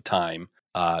afford the time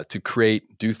to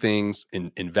create, do things,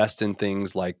 invest in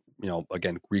things like,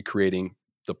 again, recreating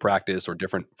the practice or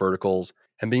different verticals,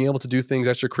 and being able to do things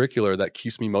extracurricular that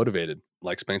keeps me motivated,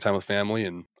 like spending time with family.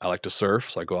 And I like to surf,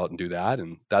 so I go out and do that.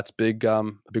 And that's a big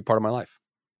part of my life.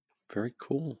 Very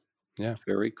cool. Yeah.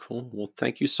 Very cool. Well,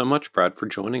 thank you so much, Brad, for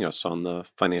joining us on the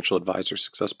Financial Advisor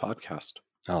Success Podcast.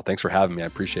 Oh, thanks for having me. I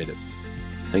appreciate it.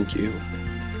 Thank you.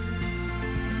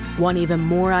 Want even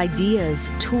more ideas,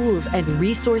 tools, and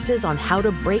resources on how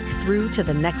to break through to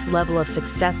the next level of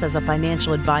success as a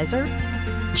financial advisor?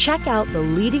 Check out the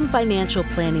leading financial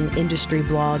planning industry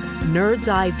blog, Nerd's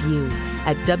Eye View,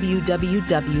 at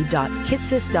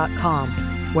www.kitsis.com,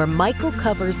 where Michael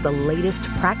covers the latest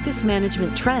practice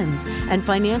management trends and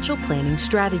financial planning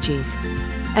strategies.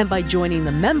 And by joining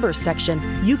the members section,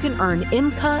 you can earn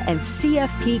IMCA and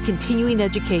CFP continuing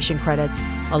education credits,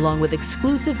 along with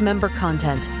exclusive member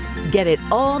content. Get it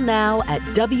all now at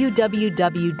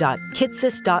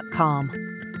www.kitsis.com.